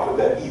to part with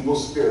that evil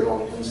spirit on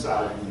the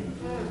inside of you.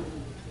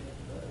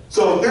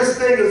 So this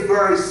thing is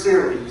very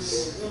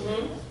serious.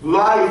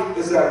 Life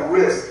is at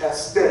risk, at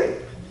stake.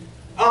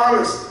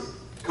 Honesty,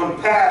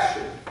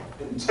 compassion,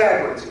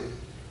 integrity,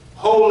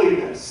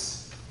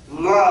 holiness,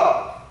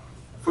 love,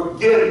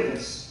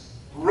 forgiveness,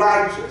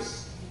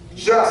 righteousness,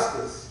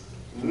 justice,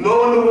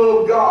 knowing the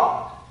will of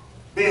God,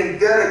 being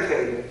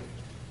dedicated,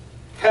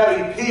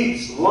 having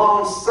peace,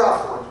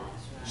 long-suffering,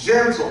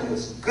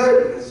 gentleness,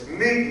 goodness,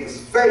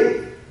 meekness,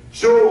 faith,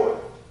 joy,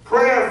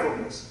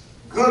 prayerfulness,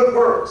 good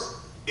works,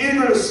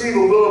 eager to see the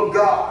will of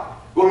God,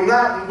 will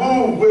not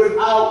move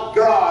without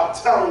God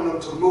telling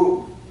them to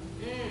move.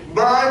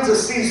 Mind to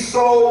see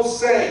souls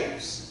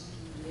saved,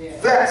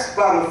 vexed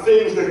by the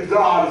things that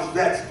God is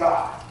vexed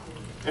by,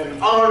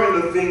 and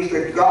honoring the things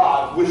that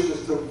God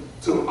wishes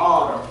to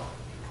honor.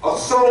 A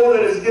soul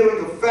that is given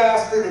to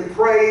fasting and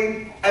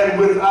praying, and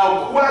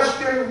without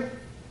question,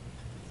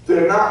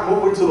 they're not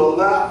moving to the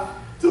left,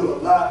 to the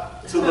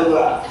left, to the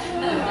left,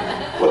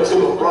 but to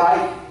the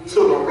right,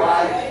 to the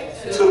right,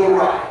 to the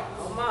right.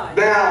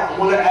 Now, I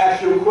want to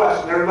ask you a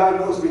question. Everybody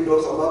knows me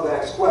because I love to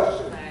ask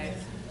questions.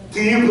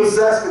 Do you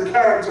possess the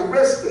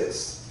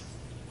characteristics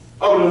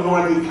of an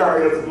anointed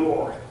carrier of the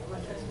glory?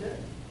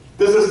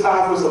 This is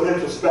time for some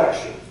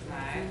introspection.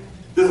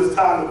 This is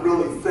time to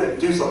really think,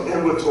 do some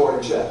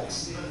inventory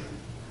checks,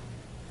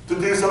 to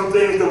do some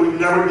things that we've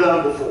never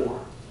done before.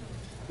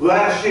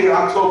 Last year,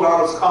 October,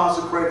 I was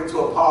consecrated to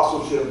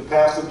apostleship.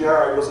 Pastor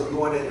Gary was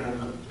anointed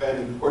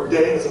and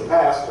ordained as a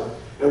pastor.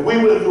 And we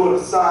went through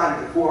an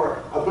assignment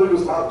for, I believe it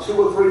was about 2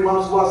 or 3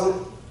 months, was it?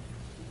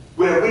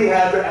 Where we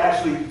had to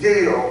actually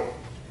deal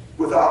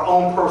with our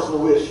own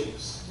personal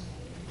issues.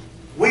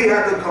 We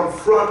had to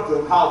confront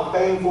them, how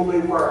painful they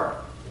were.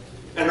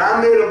 And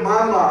I made up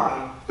my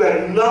mind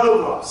that none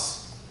of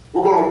us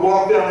were going to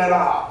walk down that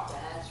aisle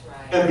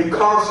and be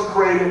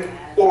consecrated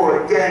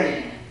or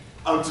ordained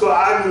until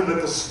I knew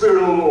that the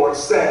Spirit of the Lord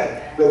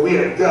said that we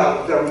had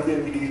dealt with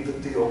everything we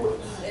needed to deal with.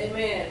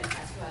 Amen.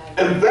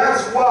 And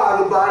that's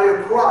why the body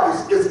of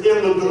Christ is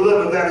in the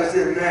dilemma that it's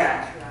in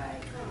now.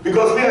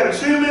 Because we have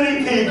too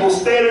many people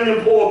standing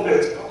in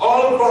pulpits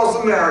all across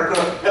America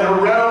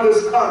and around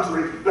this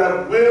country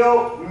that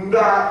will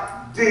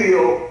not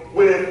deal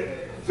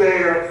with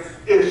their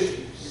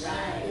issues.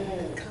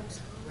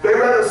 They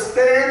rather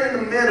stand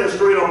in the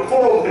ministry in a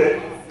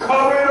pulpit,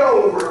 cover it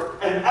over,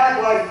 and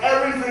act like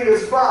everything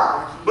is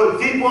fine. But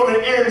deep on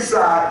the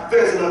inside,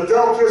 there's an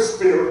adulterous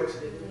spirit.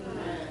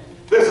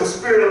 There's a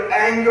spirit of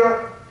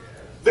anger.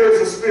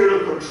 There's a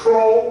spirit of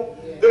control.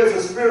 There's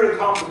a spirit of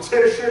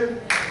competition.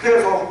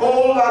 There's a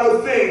whole lot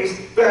of things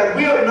that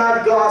we are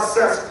not God's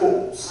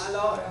cesspools.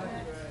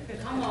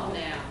 Come on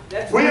now.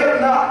 We are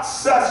not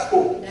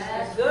cesspools.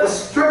 The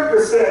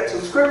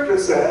scripture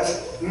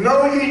says,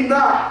 know ye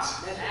not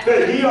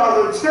that ye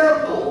are the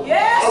temple of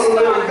the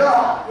living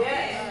God.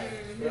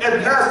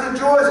 And Pastor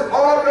Joyce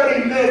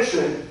already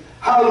mentioned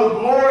how the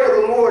glory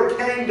of the Lord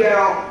came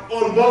down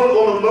on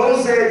the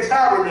Mosaic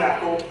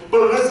tabernacle.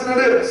 But listen to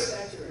this.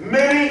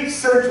 Many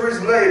centuries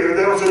later,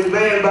 there was a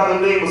man by the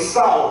name of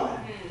Solomon,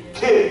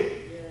 king.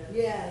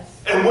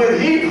 Yes. And when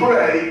he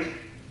prayed,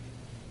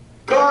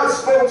 God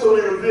spoke to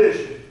him in a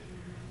vision.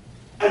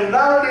 And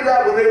not only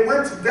that, when they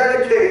went to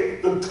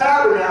dedicate the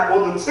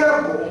tabernacle, the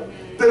temple,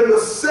 then the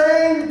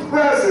same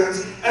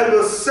presence and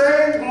the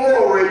same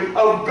glory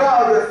of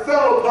God that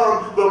fell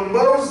upon the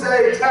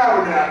Mosaic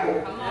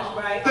tabernacle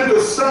did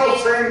the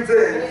same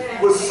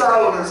thing with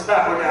Solomon's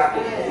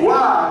tabernacle.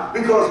 Why?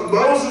 Because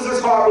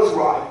Moses' heart was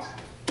right.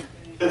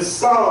 And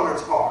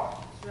Solomon's heart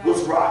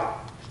was right.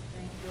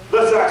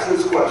 Let's ask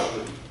this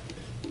question.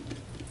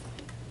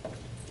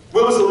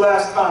 When was the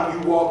last time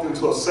you walked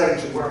into a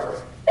sanctuary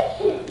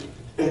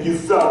and you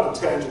felt the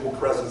tangible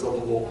presence of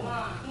the Lord?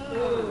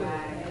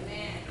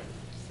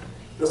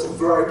 That's a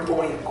very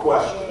poignant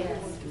question.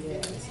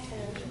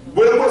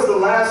 When was the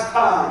last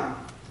time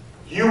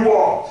you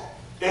walked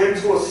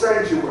into a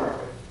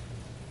sanctuary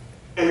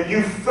and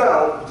you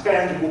felt the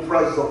tangible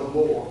presence of the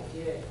Lord?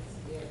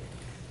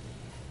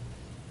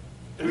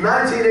 In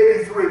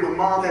 1983, when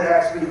Mom had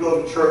asked me to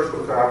go to church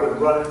with her, I've been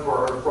running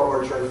from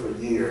her church for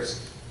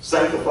years.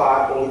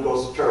 Sanctified, Holy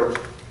Ghost church.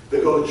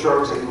 They go to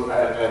church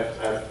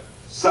at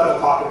 7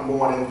 o'clock in the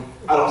morning.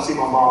 I don't see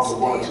my mom till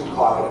 1 or 2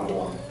 o'clock in the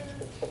morning.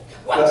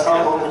 That's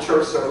how long the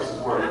church services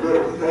were.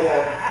 Literally, they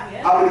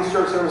had, how many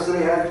church services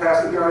they had,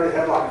 Pastor Gary? They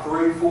had like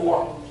 3,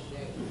 4,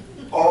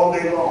 all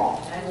day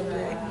long.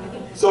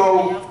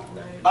 So,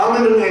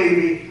 I'm in the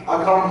Navy,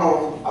 I come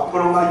home, I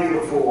put on my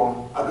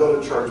uniform, I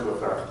go to church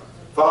with her.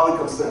 Finally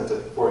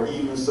consented for an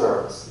evening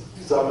service,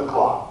 7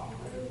 o'clock.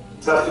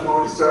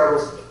 Testimony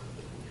service,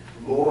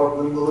 Lord,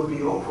 when will it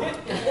be over?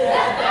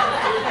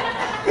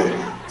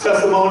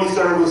 Testimony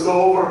service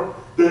over,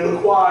 then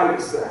the choir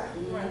sang.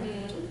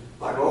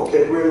 Like,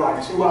 okay, we're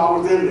like 2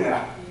 hours in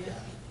there.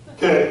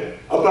 Okay,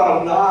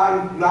 about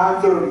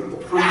 9:30, the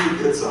preacher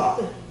gets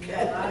up.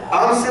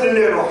 I'm sitting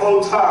there the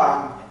whole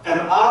time, and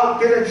I've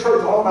been in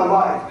church all my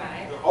life,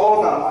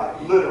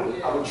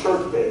 literally. I'm a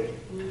church baby.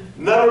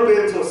 Never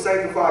been to a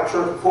sanctified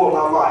church before in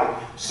my life.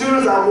 As soon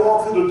as I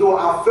walked through the door,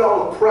 I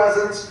felt a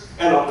presence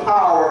and a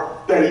power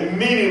that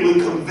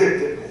immediately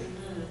convicted me.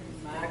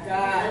 My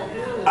God.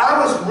 I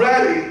was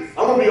ready,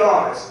 I'm going to be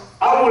honest,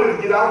 I wanted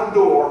to get out the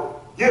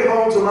door, get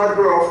home to my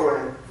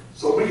girlfriend,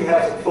 so we can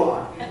have some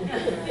fun.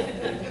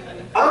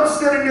 I'm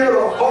sitting there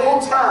the whole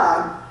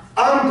time,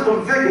 I'm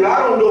convicted. I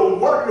don't know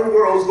what in the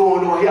world's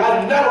going on here.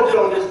 I never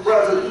felt this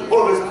presence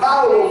or this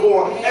power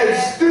before. And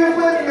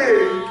stupid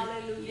me,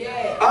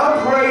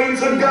 I'm praying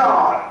to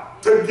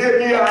God to get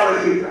me out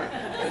of here.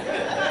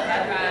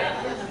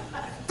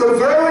 The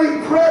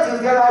very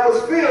presence that I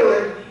was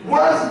feeling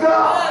was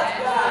God.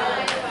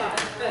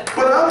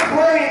 But I'm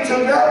praying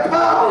to that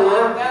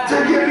power to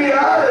get me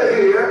out of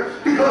here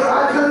because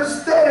I couldn't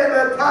stand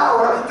that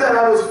power that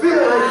I was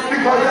feeling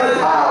because that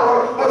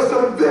power was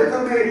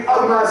convicting me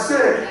of my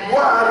sin.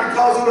 Why?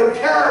 Because of the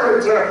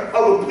character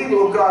of the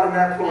people of God in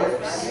that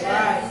place.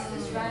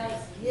 That's right.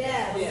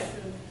 Yes.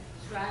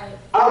 That's right.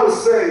 I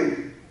was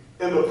saved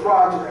in the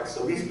projects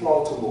of East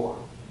Baltimore.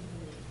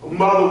 A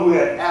mother who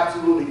had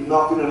absolutely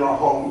nothing in her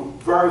home,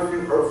 very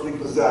few earthly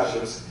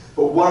possessions.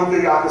 But one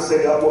thing I can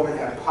say, that woman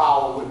had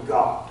power with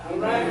God.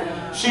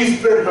 Amen. She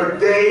spent her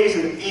days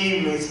and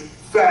evenings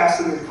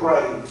fasting and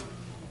praying.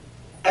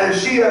 And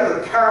she had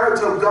the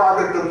character of God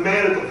that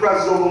demanded the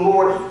presence of the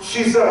Lord.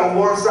 She sat on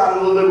one side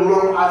of the living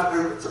room,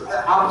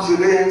 opposite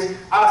ends.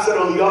 I sat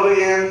on the other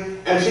end.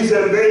 And she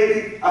said,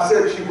 baby, I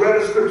said, she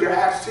read the scripture,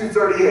 Acts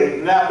 2:38.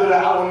 And after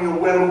that, I don't even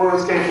know where the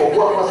words came from.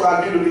 What must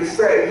I do to be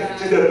saved?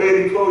 She said,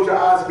 baby, close your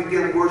eyes and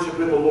begin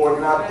worshiping the Lord.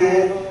 And I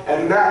did.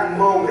 And that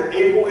moment,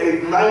 April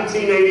 8,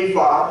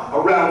 1985,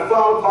 around 5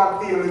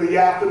 o'clock p.m. in the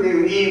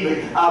afternoon and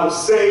evening, I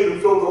was saved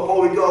and filled with the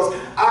Holy Ghost.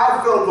 I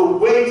felt the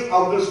weight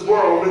of this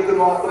world lifted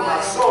off of my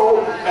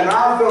soul. And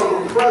I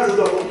felt the presence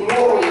of the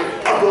glory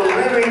of the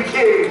living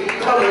King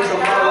coming to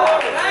my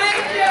life.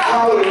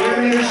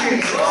 Hallelujah,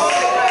 Jesus.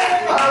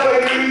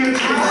 Hallelujah,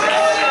 Jesus.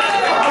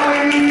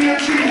 Hallelujah,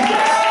 Jesus.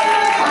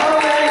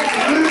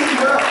 Hallelujah,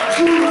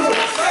 Jesus.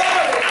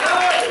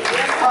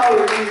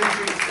 Hallelujah,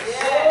 Jesus.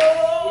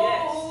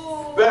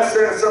 That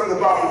says something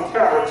about the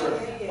character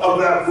of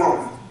that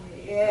woman.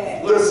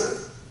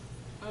 Listen,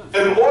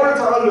 in order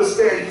to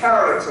understand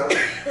character,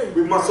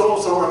 we must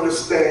also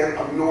understand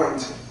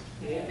anointing.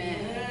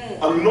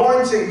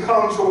 Anointing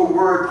comes from the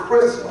word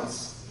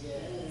Christmas.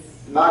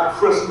 Not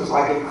Christmas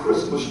like a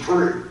Christmas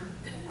tree.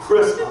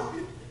 Christmas.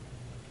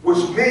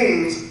 Which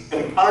means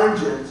an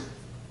unguent.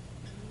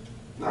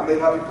 Now, I may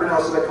not be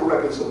pronouncing that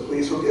correctly, so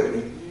please forgive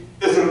me.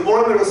 It's an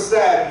ointment of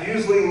salve,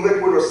 usually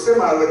liquid or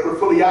semi-liquid,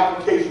 for the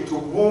application to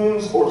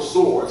wounds or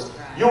sores.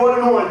 Your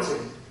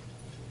anointing,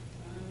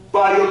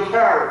 by your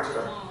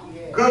character,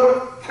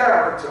 good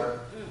character,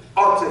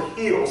 ought to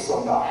heal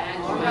somebody.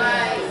 All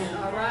right.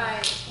 All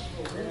right.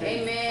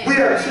 Amen. We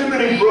have too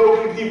many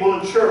broken people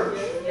in church,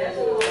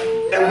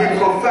 and we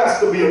profess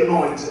to be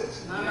anointed.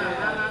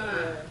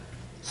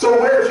 So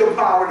where's your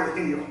power to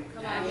heal?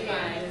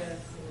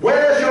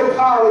 Where's your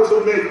power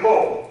to make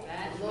whole?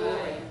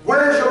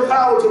 Where's your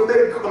power to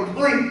make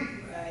complete?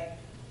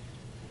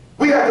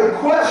 We have to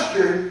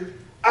question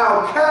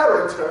our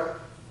character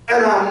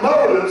and our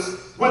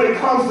motives when it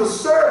comes to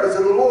service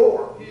in the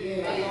Lord.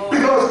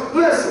 Because,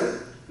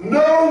 listen,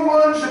 no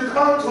one should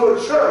come to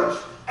a church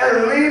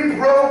and leave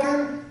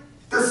broken,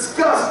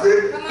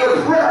 disgusted,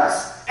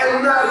 depressed,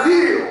 and not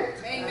healed.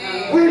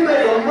 We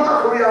make a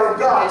mockery out of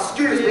God.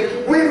 Excuse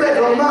me. We make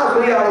a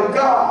mockery out of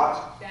God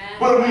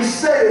when we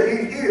say that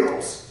He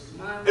heals.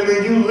 And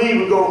then you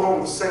leave and go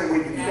home the same way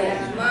you came.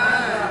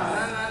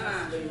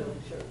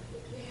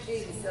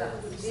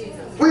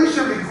 We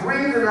should be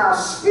grieved in our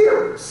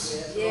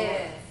spirits,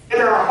 in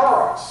our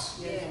hearts.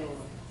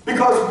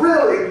 Because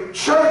really,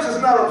 church is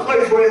not a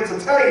place for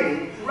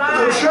entertaining.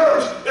 The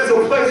church is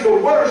a place for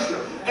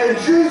worship. And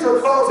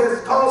Jesus calls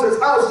his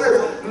house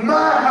this,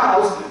 my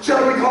house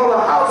shall be called a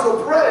house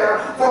of prayer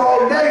for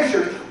all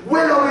nations.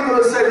 When are we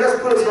going to say, let's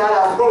put us on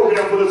our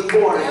program for this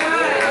morning?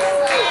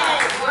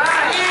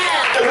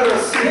 And let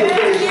us see the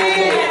face of the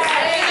Lord.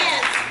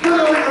 When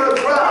are we going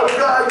to cry out,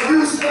 God,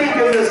 you speak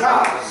in this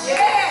house?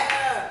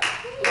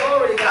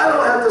 I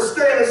don't have to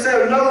stand and say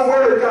another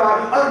word, God,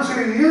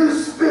 until you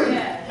speak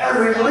and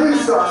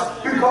release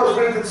us, because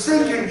we can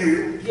seek in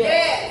you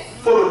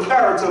for the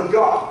character of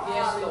God.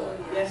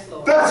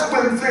 That's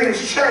when things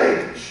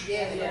change.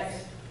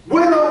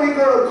 When are we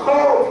going to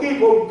call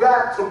people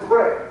back to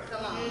prayer?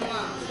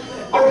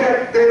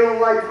 Okay, they don't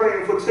like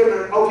praying for 10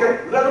 minutes.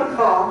 Okay, let them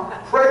come,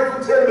 pray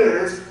for 10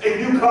 minutes, and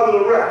you cover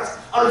the rest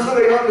until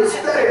they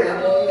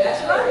understand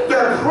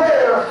that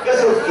prayer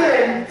is a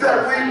thing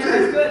that we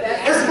do.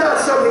 It's not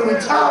something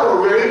we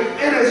tolerate.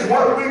 It is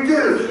what we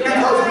do,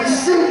 because we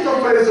seek the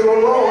face of the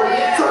Lord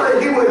so that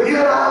he would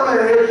heal our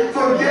land,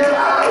 forgive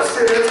our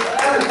sins,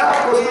 and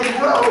help us to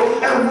grow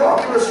and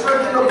walk in the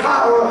strength and the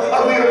power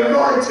of the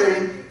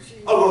anointing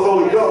of the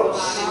Holy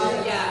Ghost.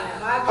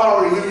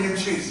 Hallelujah,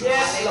 Jesus.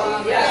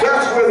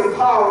 That's where the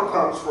power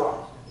comes from.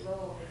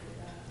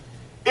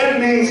 It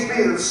means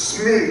being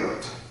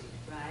smeared.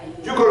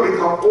 You're going to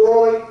become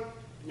oily.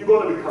 You're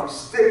going to become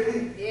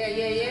sticky.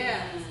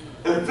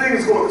 And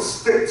things are going to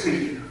stick to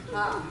you.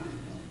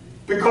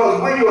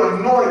 Because when you're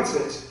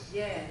anointed,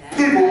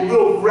 people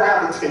will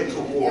gravitate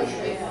towards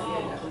you.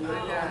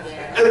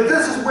 And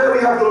this is where we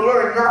have to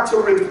learn not to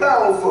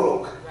repel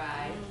folk,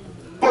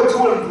 but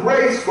to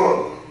embrace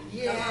folk.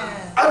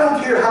 I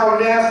don't care how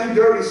nasty,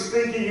 dirty,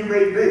 stinky you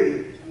may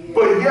be,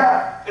 but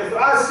yet, if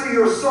I see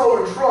your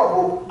soul in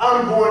trouble,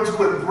 I'm going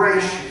to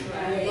embrace you.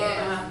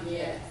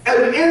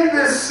 And in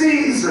this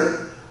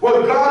season,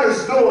 what God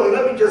is doing,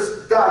 let me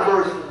just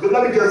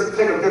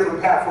take a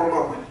different path for a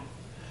moment.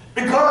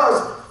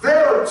 Because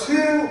there are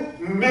too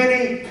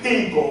many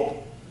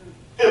people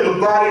in the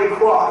body of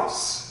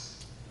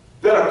Christ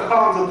that are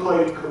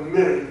contemplating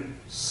committing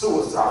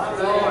suicide.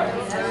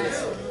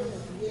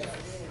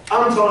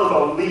 I'm talking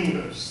about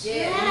leaders.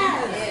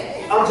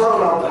 I'm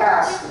talking about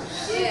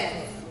pastors.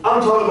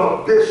 I'm talking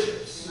about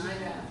bishops.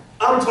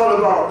 I'm talking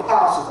about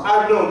apostles.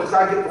 I know, because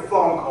I get the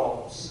phone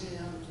calls.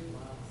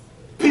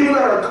 People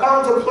that are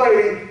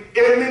contemplating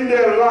ending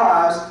their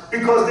lives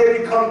because they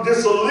become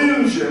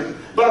disillusioned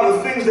by the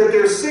things that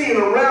they're seeing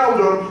around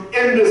them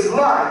in this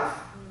life.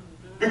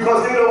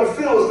 Because they don't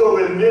feel as though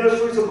their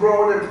ministries are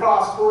growing and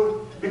prospering.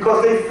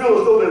 Because they feel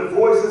as though their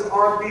voices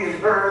aren't being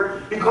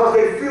heard, because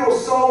they feel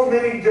so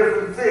many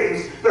different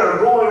things that are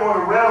going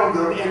on around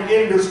them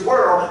in this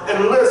world.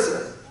 And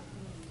listen,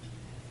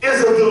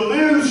 it's a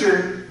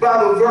delusion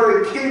by the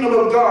very kingdom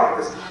of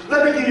darkness.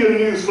 Let me give you a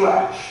news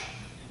flash.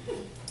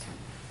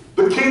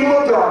 The kingdom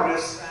of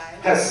darkness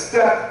has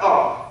stepped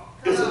up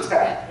its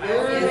attack.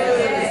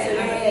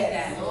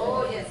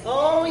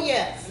 Oh,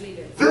 yes.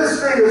 This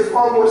thing is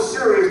far more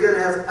serious than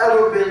it has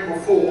ever been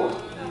before.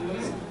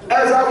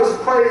 As I was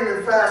praying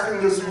and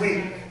fasting this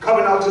week,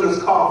 coming out to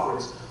this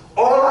conference,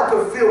 all I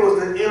could feel was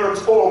the inner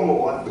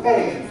turmoil and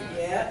pain.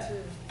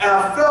 And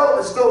I felt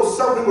as though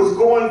something was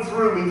going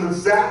through me to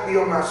zap me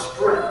on my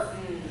strength.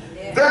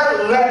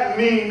 That let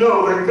me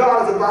know that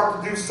God is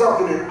about to do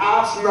something in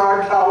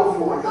Oxnard,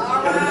 California,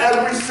 and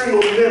every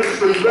single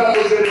ministry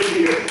represented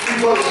here,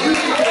 because you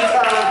took the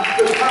time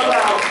to come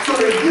out so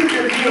that you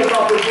can hear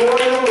about the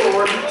glory of the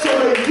Lord, so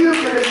that you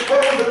can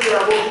expose the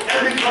devil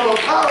and become a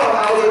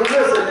powerhouse and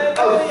listen,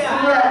 a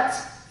threat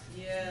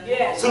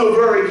to the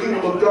very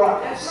kingdom of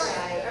darkness.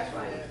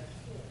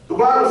 The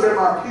Bible said,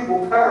 my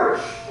people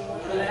perish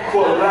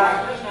for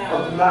lack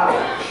of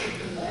knowledge.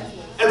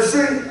 And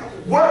see,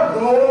 what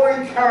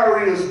glory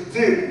carriers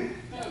do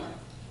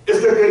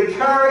is that they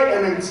carry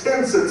an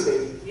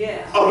intensity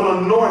of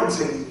an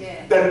anointing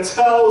that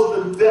tells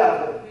the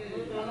devil,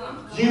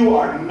 you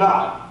are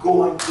not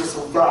going to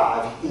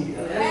survive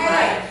here.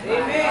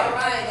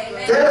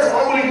 There's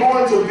only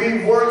going to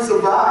be one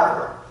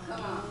survivor.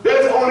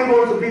 There's only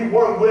going to be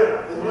one winner.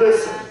 And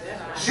listen,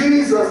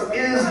 Jesus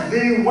is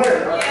the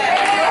winner.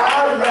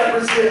 I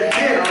represent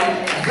him.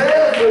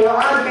 Therefore,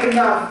 I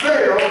cannot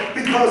fail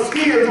because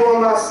he is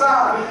on my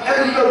side.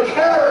 And the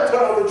character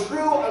of a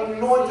true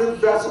anointed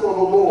vessel of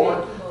the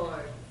Lord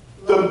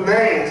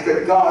demands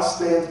that God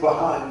stands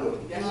behind them,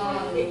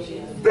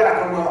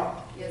 back them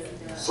up,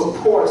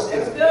 supports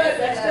them,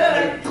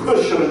 and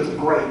push them into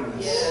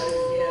greatness.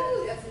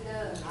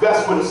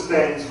 That's what it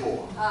stands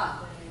for.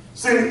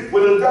 See,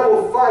 when the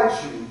devil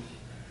fights you,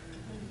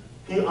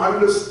 he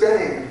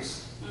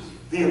understands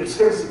the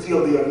intensity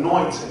of the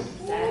anointing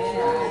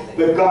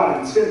that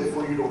God intended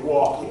for you to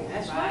walk in.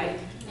 That's right.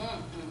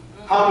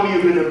 How many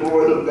of you have been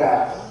embroiled in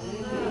battle?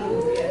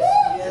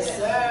 Yes,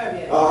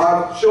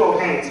 sir. Show of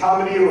hands. How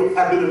many of you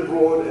have been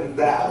embroiled in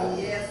battle?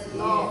 Yes,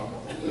 Lord.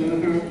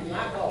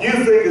 You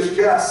think it's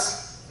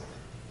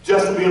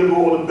just to be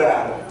embroiled in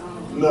battle.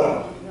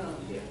 No.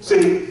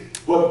 See,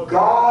 what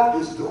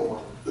God is doing,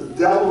 the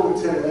devil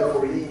intended it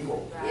for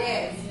evil.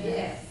 Yes,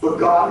 yes. But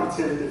God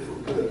intended it for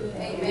good.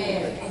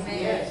 Amen.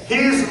 Amen.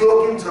 He's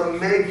looking to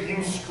make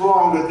you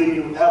stronger than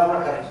you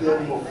ever have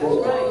been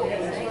before.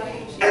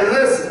 And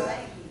listen,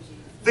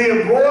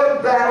 the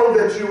embroiled battle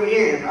that you're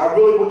in, I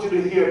really want you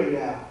to hear me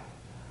now.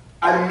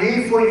 I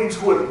need for you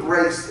to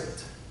embrace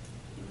it.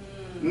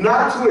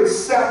 Not to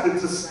accept it,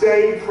 to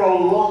stay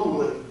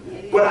prolongedly.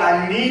 But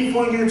I need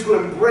for you to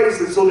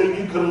embrace it so that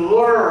you can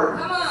learn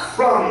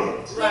from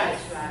it.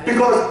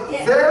 Because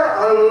there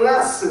are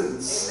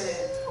lessons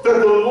that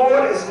the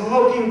Lord is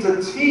looking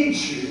to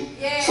teach you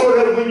so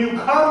that when you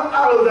come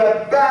out of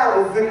that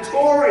battle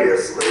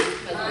victoriously,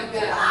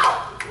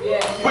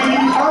 when you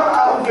come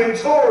out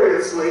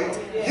victoriously,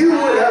 you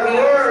would have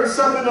learned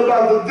something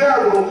about the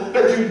devil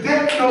that you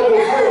didn't know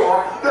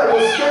before that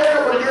will stand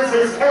up against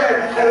his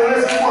head. And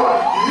listen what?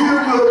 You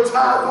will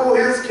topple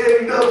his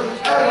kingdom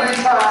every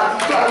time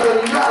by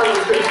the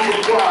knowledge that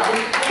you apply.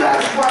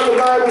 That's why the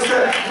Bible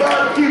said,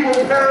 my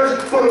people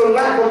perish for the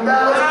lack of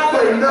knowledge.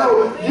 But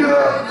no,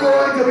 you're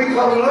going to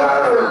become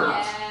learned.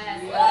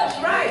 That's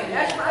right.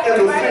 That's right.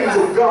 In the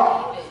things of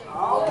God.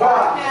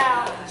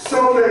 Why?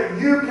 So that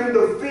you can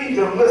defeat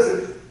him.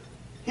 Listen,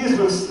 he's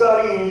been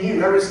studying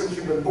you ever since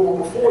you've been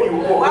born. Before you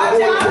were born. Before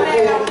you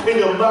were born in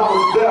your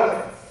mama's belly.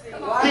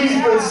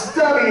 He's been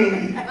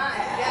studying you.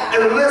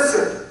 And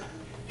listen,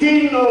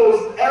 he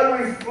knows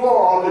every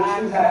flaw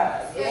that you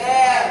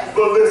have.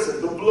 But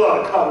listen, the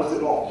blood covers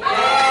it all. I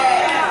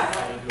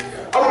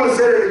want to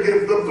say it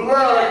again. The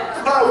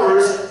blood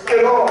covers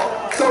it all.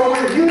 So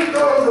when he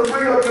knows to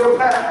bring up your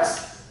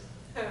past,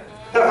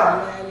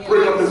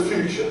 bring up his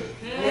future.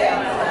 In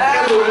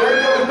the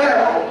lake of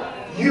hell,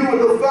 you in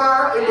the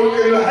fire, in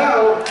the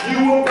hell, you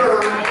will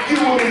burn. You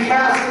will be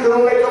cast into the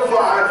lake of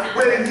fire,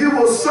 where you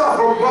will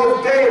suffer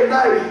both day and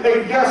night.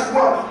 And guess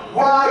what?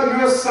 While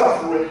you're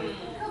suffering,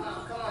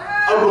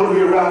 I'm going to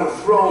be around the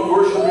throne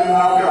worshiping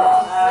our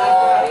God.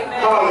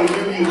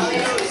 Hallelujah,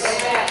 Jesus.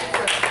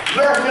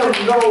 Let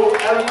him know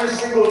every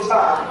single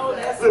time.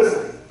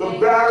 Listen, the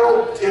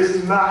battle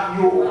is not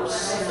yours.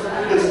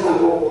 It's the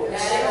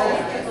Lord's.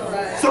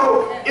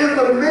 So in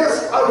the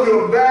midst of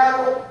your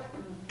battle,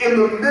 in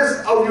the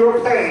midst of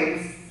your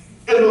pain,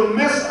 in the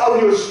midst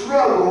of your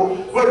struggle,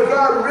 what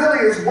God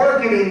really is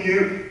working in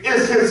you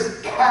is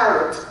his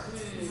character.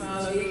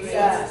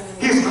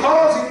 He's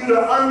causing you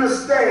to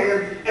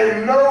understand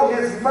and know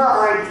his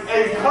mind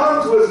and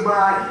come to his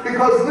mind.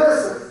 Because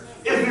listen,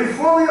 if you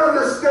fully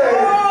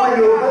understand when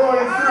you're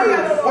going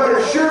through, what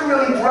it should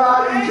really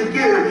drive you to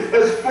do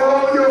is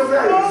fall on your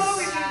face.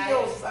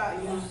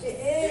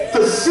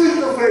 To seek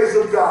the face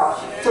of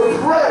God, to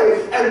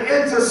pray and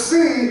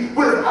intercede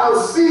without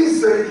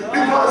ceasing,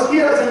 because he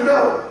doesn't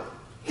know.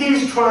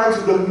 He's trying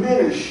to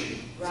diminish you.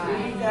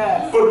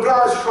 But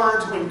God's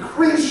trying to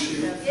increase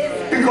you,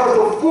 because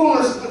the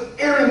foolish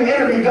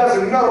enemy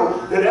doesn't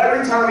know that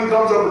every time he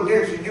comes up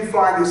against you, you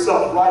find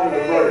yourself right in the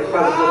very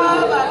presence of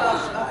the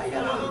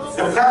Lord.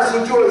 And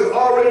Pastor Joy has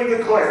already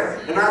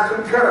declared, and I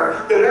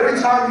concur, that every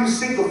time you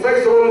seek the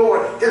face of the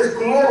Lord, his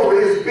glory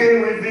is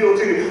being revealed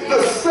to you.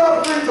 The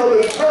sufferings of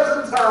this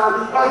present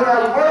time are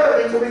not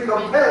worthy to be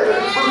compared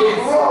with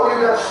the glory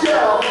that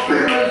shall be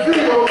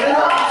revealed in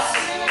us.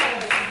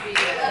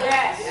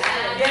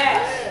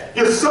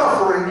 You're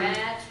suffering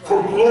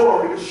for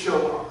glory to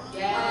show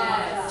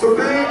up. To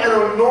be an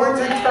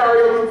anointed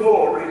carrier of the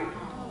glory,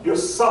 you're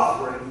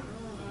suffering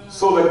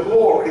so that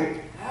glory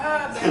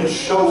can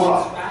show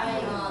up.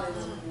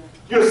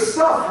 You're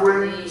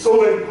suffering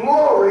so that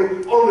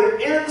glory on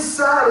the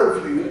inside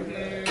of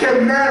you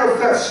can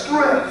manifest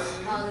strength.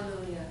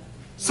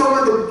 So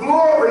that the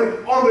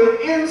glory on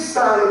the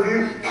inside of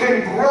you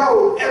can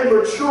grow and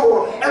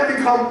mature and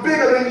become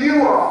bigger than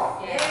you are.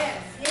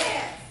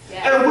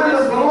 And when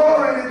the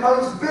glory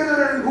becomes bigger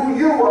than who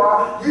you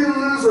are, you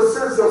lose a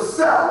sense of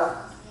self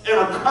and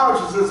a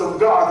consciousness of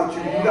God that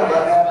you never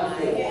had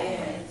before.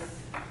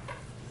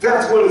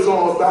 That's what it's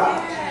all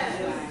about.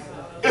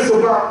 It's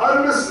about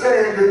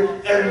understanding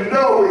and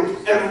knowing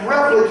and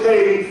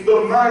replicating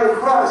the mind of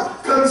Christ.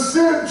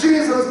 Consider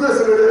Jesus,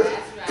 listen to this.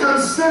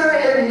 Consider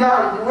it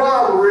not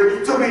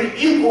robbery to be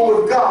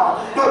equal with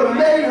God, but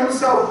made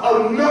himself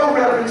of no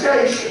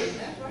reputation.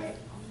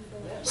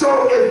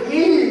 So if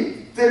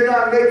he did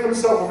not make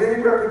himself of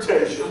any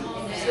reputation,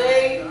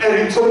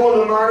 and he took on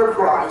the mind of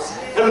Christ,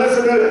 and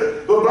listen to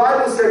this, the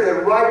Bible said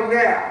that right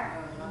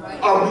now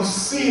are we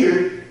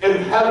seated in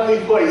heavenly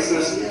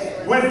places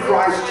with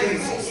Christ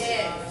Jesus.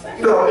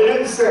 No, it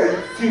didn't say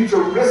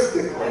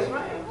futuristically.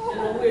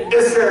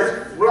 It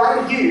says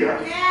right here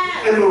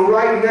in the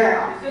right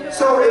now.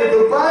 So if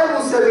the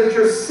Bible says that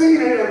you're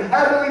seated in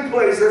heavenly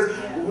places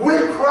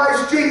with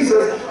Christ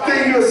Jesus,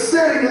 then you're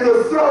sitting in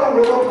the throne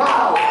room of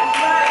power.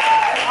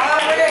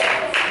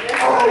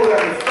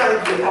 Already,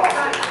 thank you,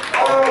 Father.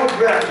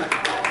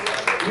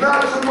 Already.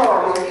 Not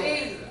tomorrow,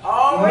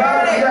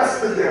 not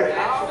yesterday,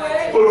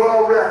 but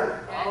already.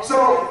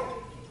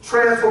 So,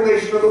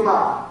 transformation of the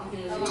mind.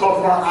 Talk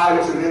about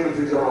idols and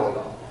images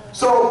all.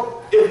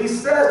 So if he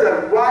says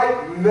that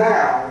right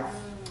now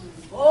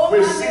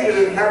we're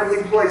seated in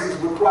heavenly places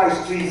with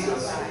Christ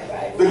Jesus,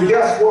 then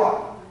guess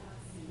what?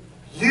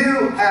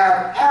 You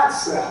have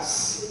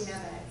access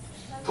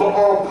to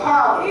all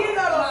power,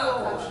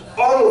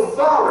 all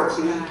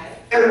authority,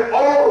 and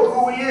all of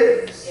who he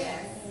is.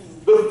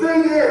 The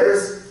thing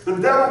is, the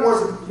devil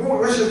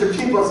wishes to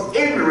keep us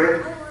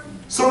ignorant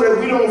so that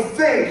we don't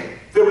think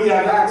that we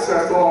have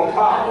access to all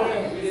power.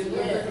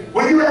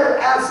 When you have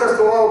access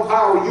to all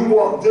power, you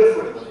walk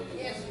differently.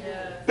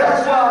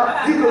 That's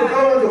why you can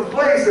go into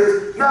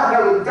places, not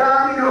have a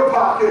dime in your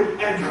pocket,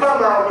 and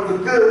come out with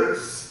the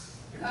goods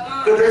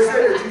that they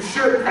say that you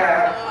should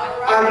have.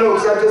 I know,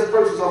 because I just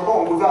purchased a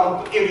home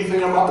without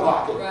anything in my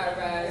pocket.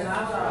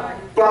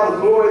 By the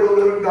glory of the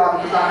living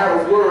God, because I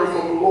have a word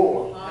from the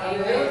Lord.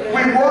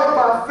 We walk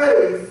by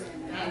faith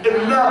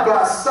and not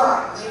by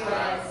sight.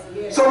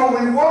 So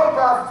when we walk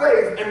by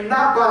faith and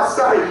not by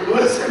sight,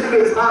 listen to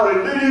this,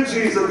 hallelujah,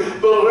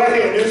 Jesus, the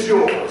land is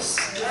yours.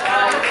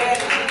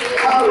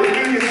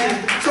 Hallelujah,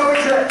 Jesus. So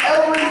he said,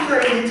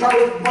 everything he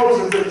told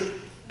Moses is,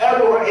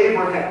 or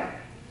Abraham,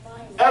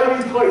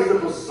 every place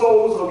that the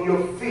soles of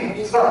your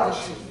feet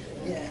touch,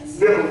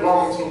 they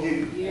belong to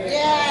you.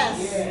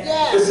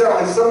 Yes. It sounds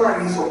like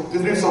somebody needs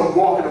to do some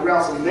walking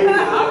around some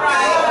neighborhoods,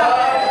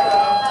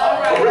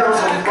 around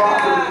some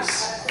properties,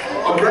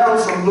 around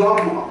some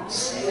loved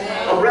ones,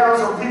 around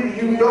some people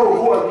you know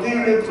who are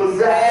demon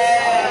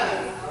possessed.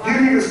 You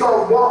need to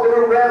start walking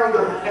around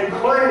them and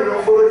claiming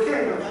them for the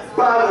kingdom.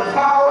 By the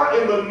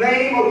power in the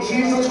name of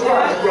Jesus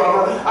Christ,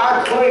 brother,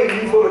 I claim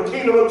you for the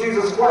kingdom of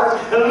Jesus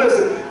Christ. And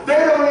listen, they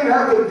don't even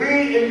have to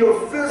be in your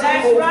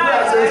physical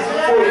presence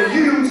for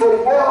you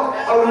to walk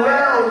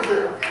around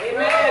them.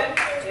 Amen.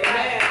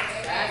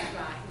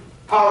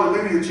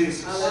 Hallelujah,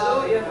 Jesus.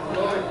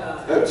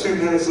 Hallelujah. I have 2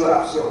 minutes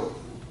left, so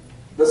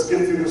let's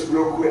get through this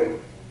real quick.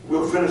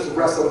 We'll finish the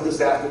rest of it this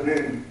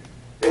afternoon.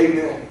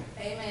 Amen.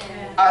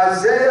 Amen.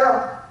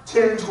 Isaiah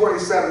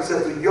 10:27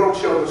 says the yoke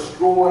shall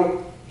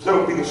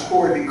be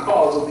destroyed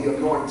because of the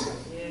anointing.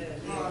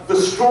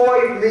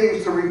 Destroy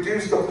means to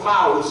reduce the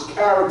power. This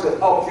character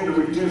helps you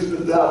to reduce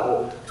the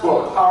devil to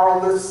a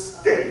powerless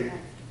state.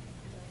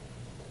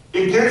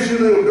 It gives you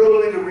the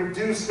ability to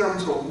reduce him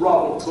to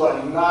rubble, to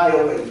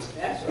annihilate.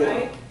 That's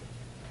right.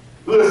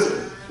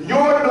 Listen,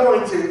 your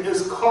anointing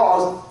is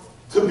caused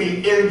to be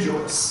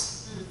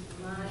injurious.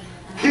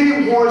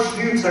 He wants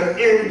you to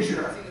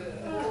injure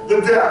the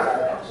devil.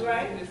 That's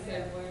right.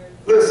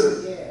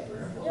 Listen,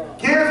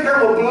 give him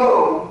a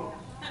blow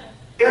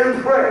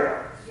in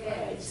prayer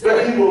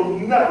that he will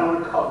never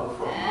recover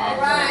from. All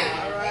right.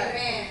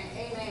 Amen.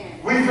 Amen.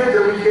 We think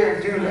that we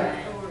can't do that.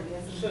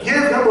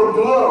 Give him a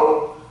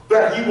blow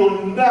that he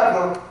will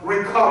never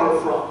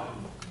recover from.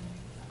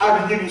 I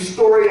can give you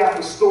story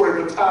after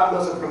story, but time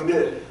doesn't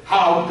permit,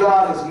 how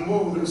God has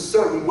moved in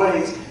certain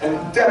ways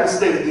and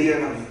devastated the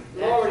enemy.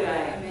 Glory.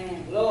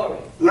 Amen. Glory.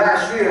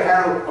 Last year, I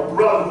had a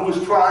brother who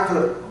was trying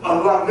to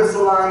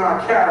misalign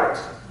my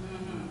character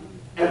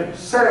and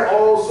said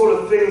all sort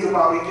of things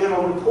about me in a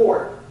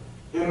report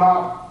in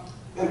my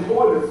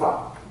employment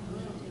file.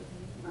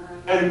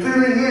 And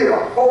through the year,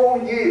 a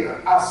whole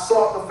year, I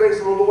sought the face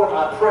of the Lord.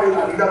 I prayed.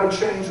 I never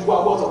changed who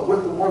I was. I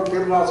went to work,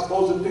 did what I was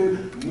supposed to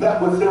do,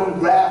 met with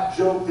him, laughed,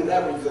 joked, and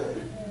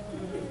everything.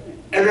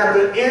 And at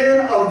the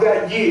end of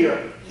that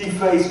year, he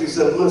faced me and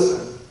said,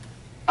 listen,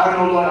 I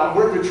know, Lord, I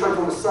went to church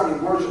on a Sunday,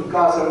 worship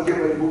God, said, I'm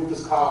getting ready to move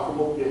this car from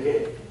over your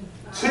head.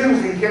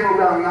 Tuesday, he came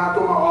around and knocked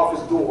on my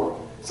office door,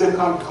 said,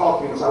 come talk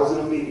to me, because I was in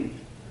a meeting.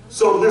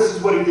 So this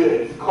is what he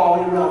did. He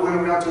called me around, went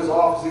around to his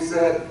office. He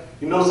said,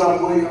 you know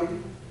something, William?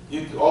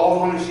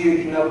 All through this year,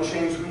 you never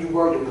changed who you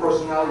were, your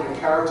personality, your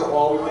character,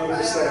 all remains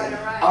the same.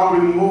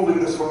 I'm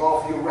removing this from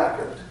off your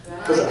record.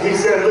 Because he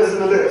said, listen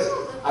to this.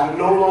 I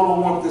no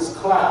longer want this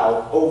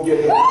cloud over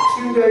your head.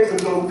 2 days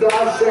ago,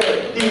 God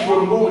said he's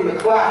removing the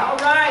cloud.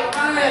 All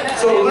right.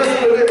 So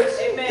listen to this.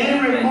 He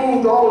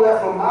removed all that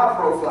from my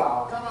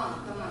profile.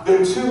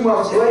 Then 2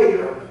 months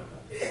later,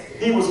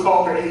 he was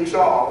called to HR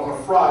on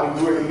a Friday.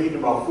 We were in a meeting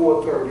about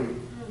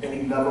 4:30, and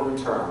he never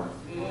returned.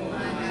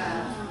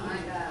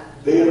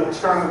 They had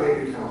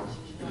terminated him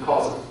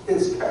because of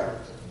his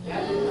character.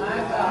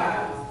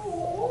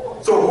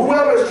 So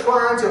whoever is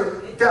trying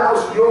to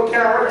douse your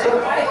character,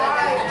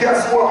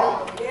 guess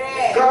what?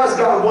 God's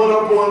got one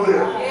up on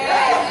them.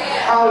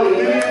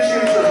 Hallelujah,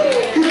 Jesus.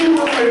 He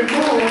will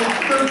remove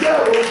the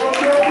devil from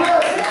your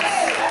presence.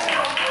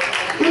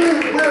 He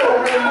will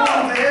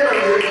remove the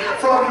enemy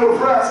from your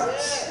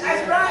presence.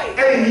 That's right.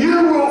 And you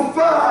will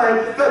find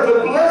that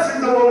the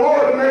blessings of the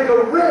Lord make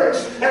a rich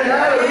and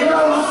add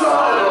no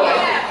sorrow.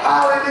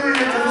 Hallelujah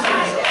to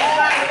Jesus.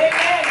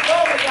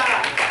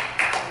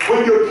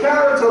 When your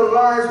character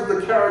aligns with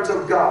the character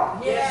of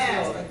God,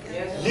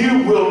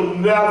 you will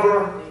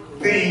never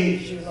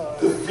be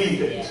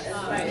defeated.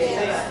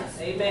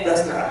 Amen.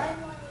 That's not.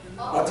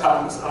 My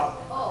time is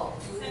up.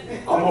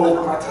 I'm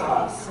over my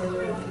time.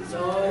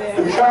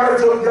 The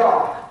character of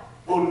God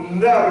will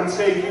never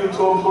take you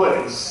to a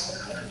place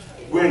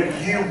where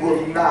you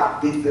will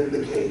not be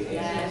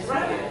vindicated.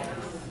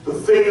 The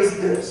thing is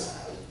this.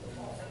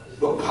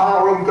 The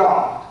power of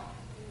God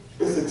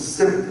is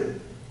exhibited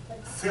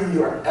through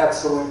your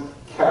excellent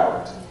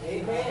character.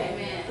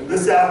 Amen. And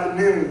this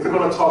afternoon, we're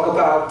going to talk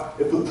about,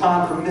 if the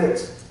time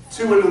permits,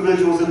 2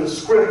 individuals in the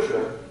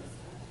scripture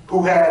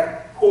who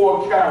had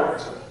poor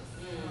character.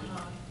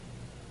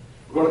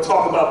 We're going to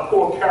talk about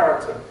poor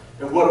character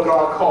and what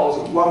God calls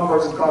them. One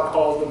person, God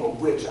calls them a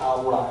witch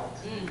outright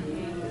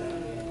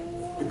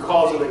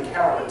because of their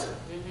character.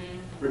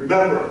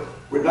 Remember,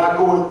 we're not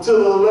going to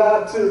the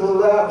left, to the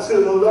left, to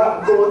the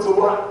left. Going to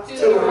what? To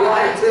the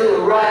right, to the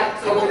right.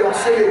 Come on, y'all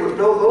sing it with me.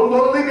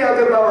 Don't leave me out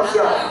there by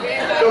myself.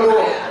 Come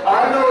on.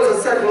 I know it's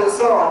a secular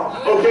song,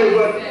 okay,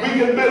 but we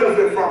can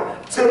benefit from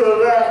it. To the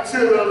left, to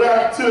the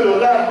left, to the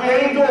left. We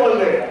ain't going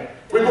there.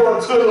 We're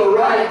going to the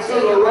right, to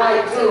the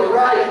right, to the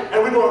right,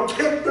 and we're going to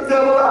kick the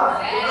devil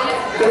out.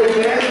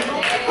 Amen.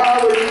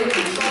 Hallelujah.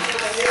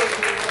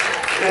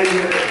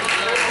 Amen.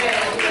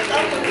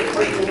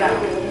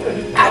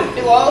 I can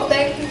do all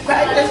things through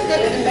Christ that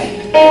strengthens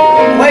me.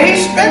 Well, he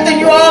strengthens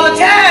you all the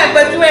time,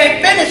 but you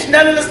ain't finished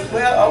none of this.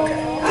 Well, okay.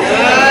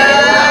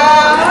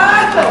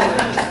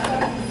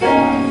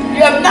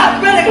 You have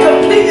not really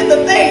completed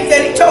the things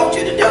that he told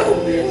you to do.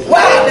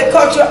 Why?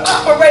 Because you're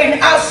operating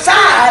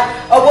outside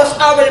of what's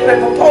already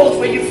been proposed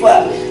for you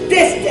for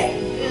this day.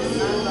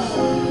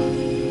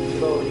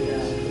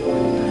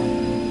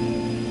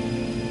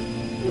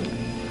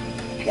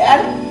 Got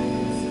it?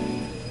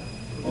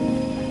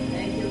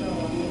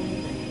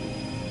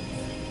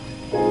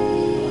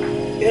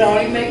 It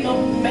don't even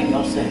make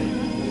no sense.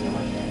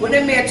 When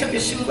that man took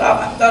his shoes off,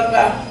 I thought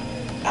about,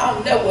 I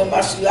don't never wear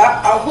my shoes.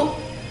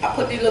 I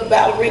put these little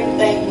ballerina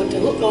things with the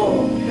hook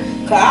on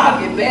them, because I'll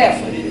get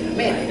bad for it in a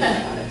minute.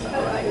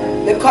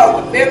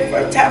 Because the very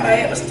first time I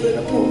ever stood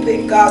in the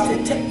pulpit, God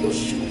said, take your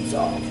shoes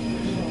off.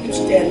 You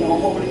standing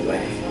on holy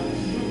ground.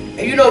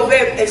 And you know,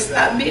 it's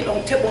not me,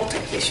 won't take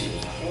your shoes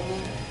off.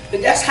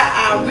 But that's how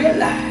I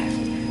realized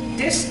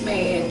this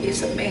man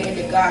is a man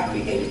that God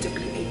created to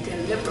be a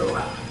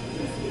deliverer.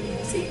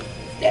 See,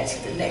 that's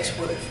the next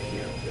word for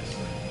you.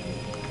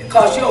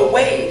 Because you're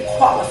way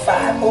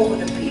qualified over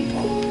the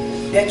people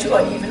that you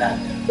are even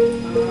under.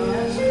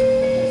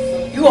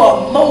 You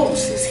are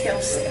Moses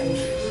himself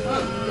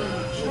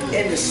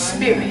in the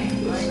spirit.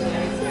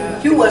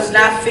 You was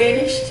not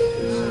finished.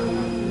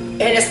 And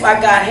that's why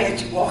God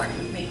had you walking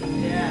with me.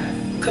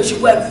 Because you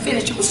wasn't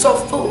finished. You were so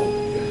full.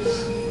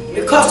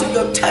 Because of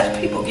your touch,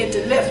 people get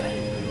delivered.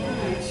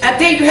 And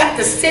then you have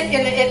to sit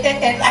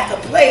in like a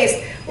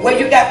place where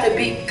you got to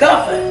be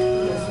governed.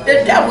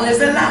 The devil is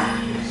a lie.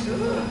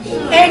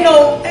 Ain't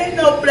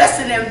no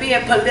blessing in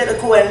being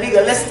political and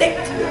legalistic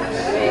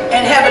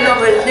and having no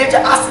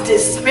religiosity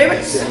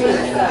spirits.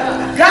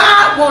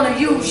 God want to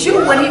use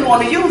you when he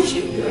want to use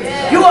you.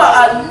 You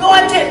are an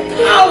anointed,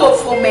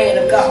 powerful man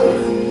of God.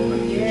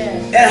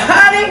 And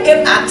honey,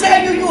 if I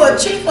tell you you're a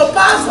chief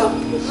apostle,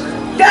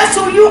 that's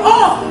who you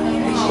are.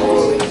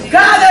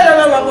 God,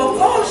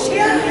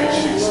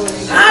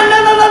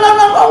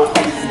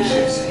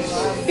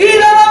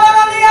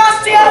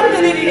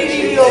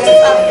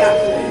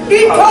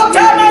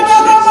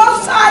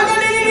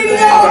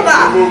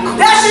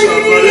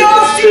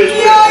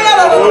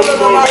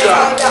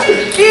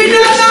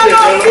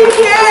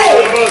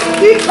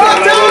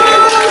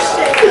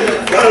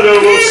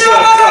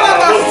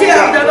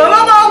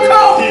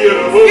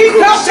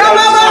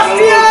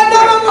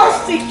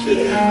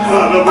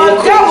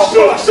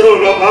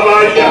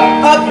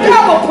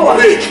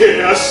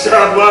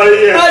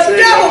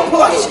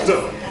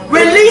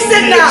 Release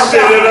it now,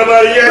 God.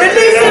 Release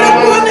it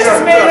upon this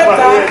man of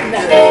God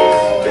now.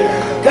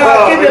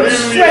 God, give him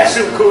strength.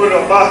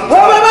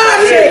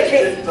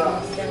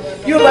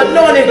 You've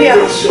anointed him.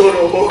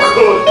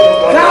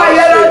 God,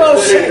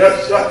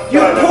 you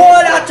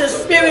poured out the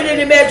spirit in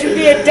him as you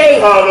did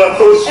David,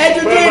 as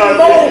you did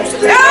Moses.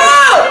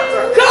 Oh,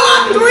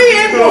 God, 3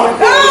 and 1.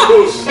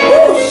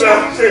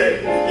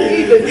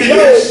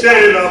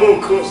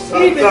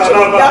 Even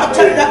Job. Y'all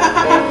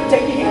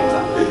take your hands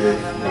off.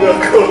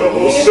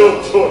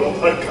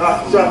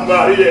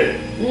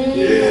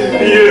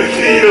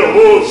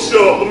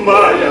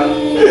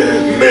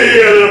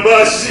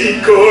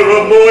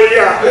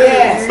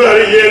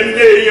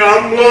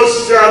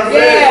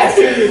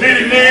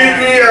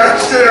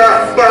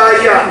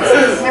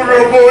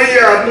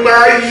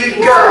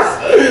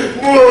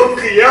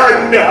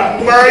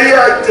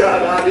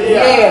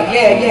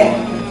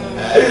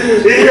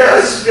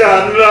 Yes,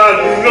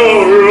 no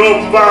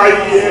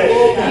robaye.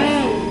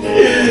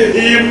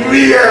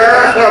 Imia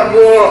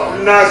amo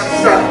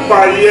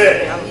nasapaye.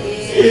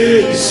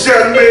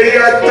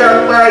 Sameya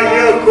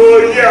tapaye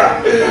koya.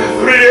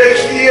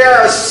 Rekia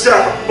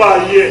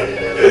sapaye.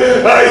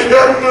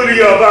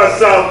 Ayamuriya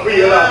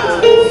basapila.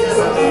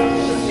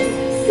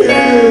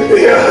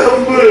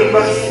 Yamur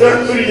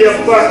masapila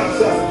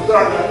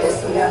basapila.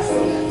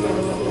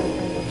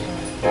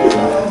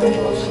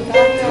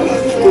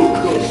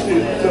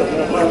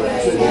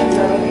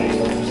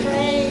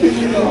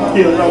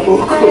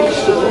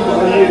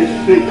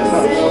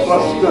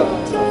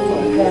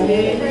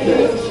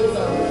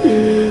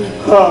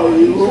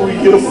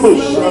 Hallelujah.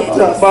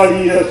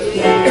 Maria.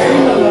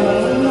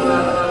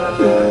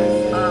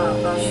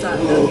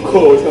 Oh,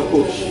 Koya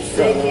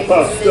Bushita.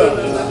 Basta.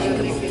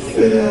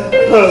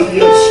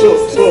 Yes,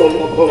 so.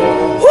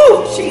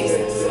 Oh,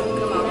 Jesus.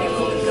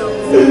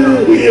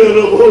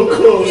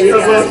 Yarabokoya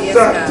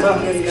Basta.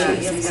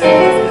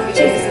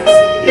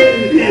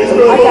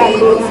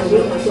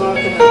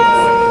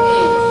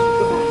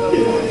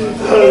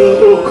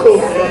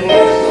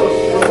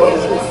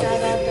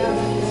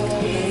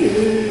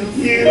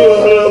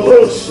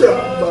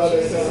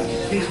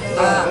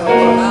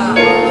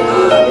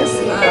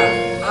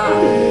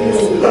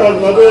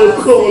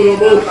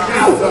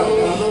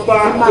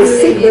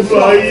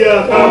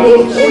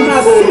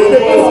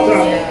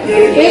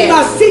 In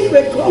my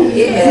secret closet.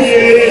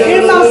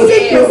 In my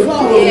secret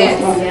closet.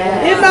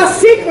 In my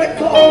secret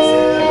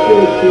closet.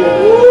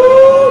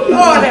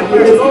 Lord have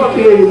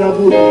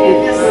mercy.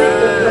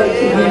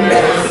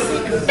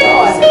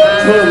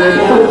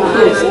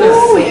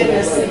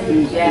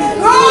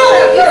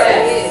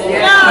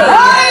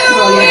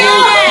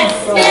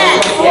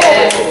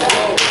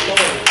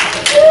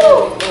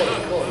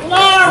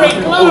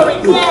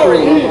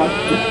 Glory.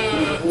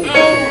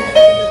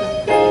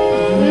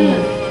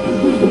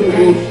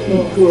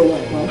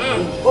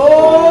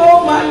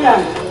 Oh my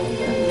God.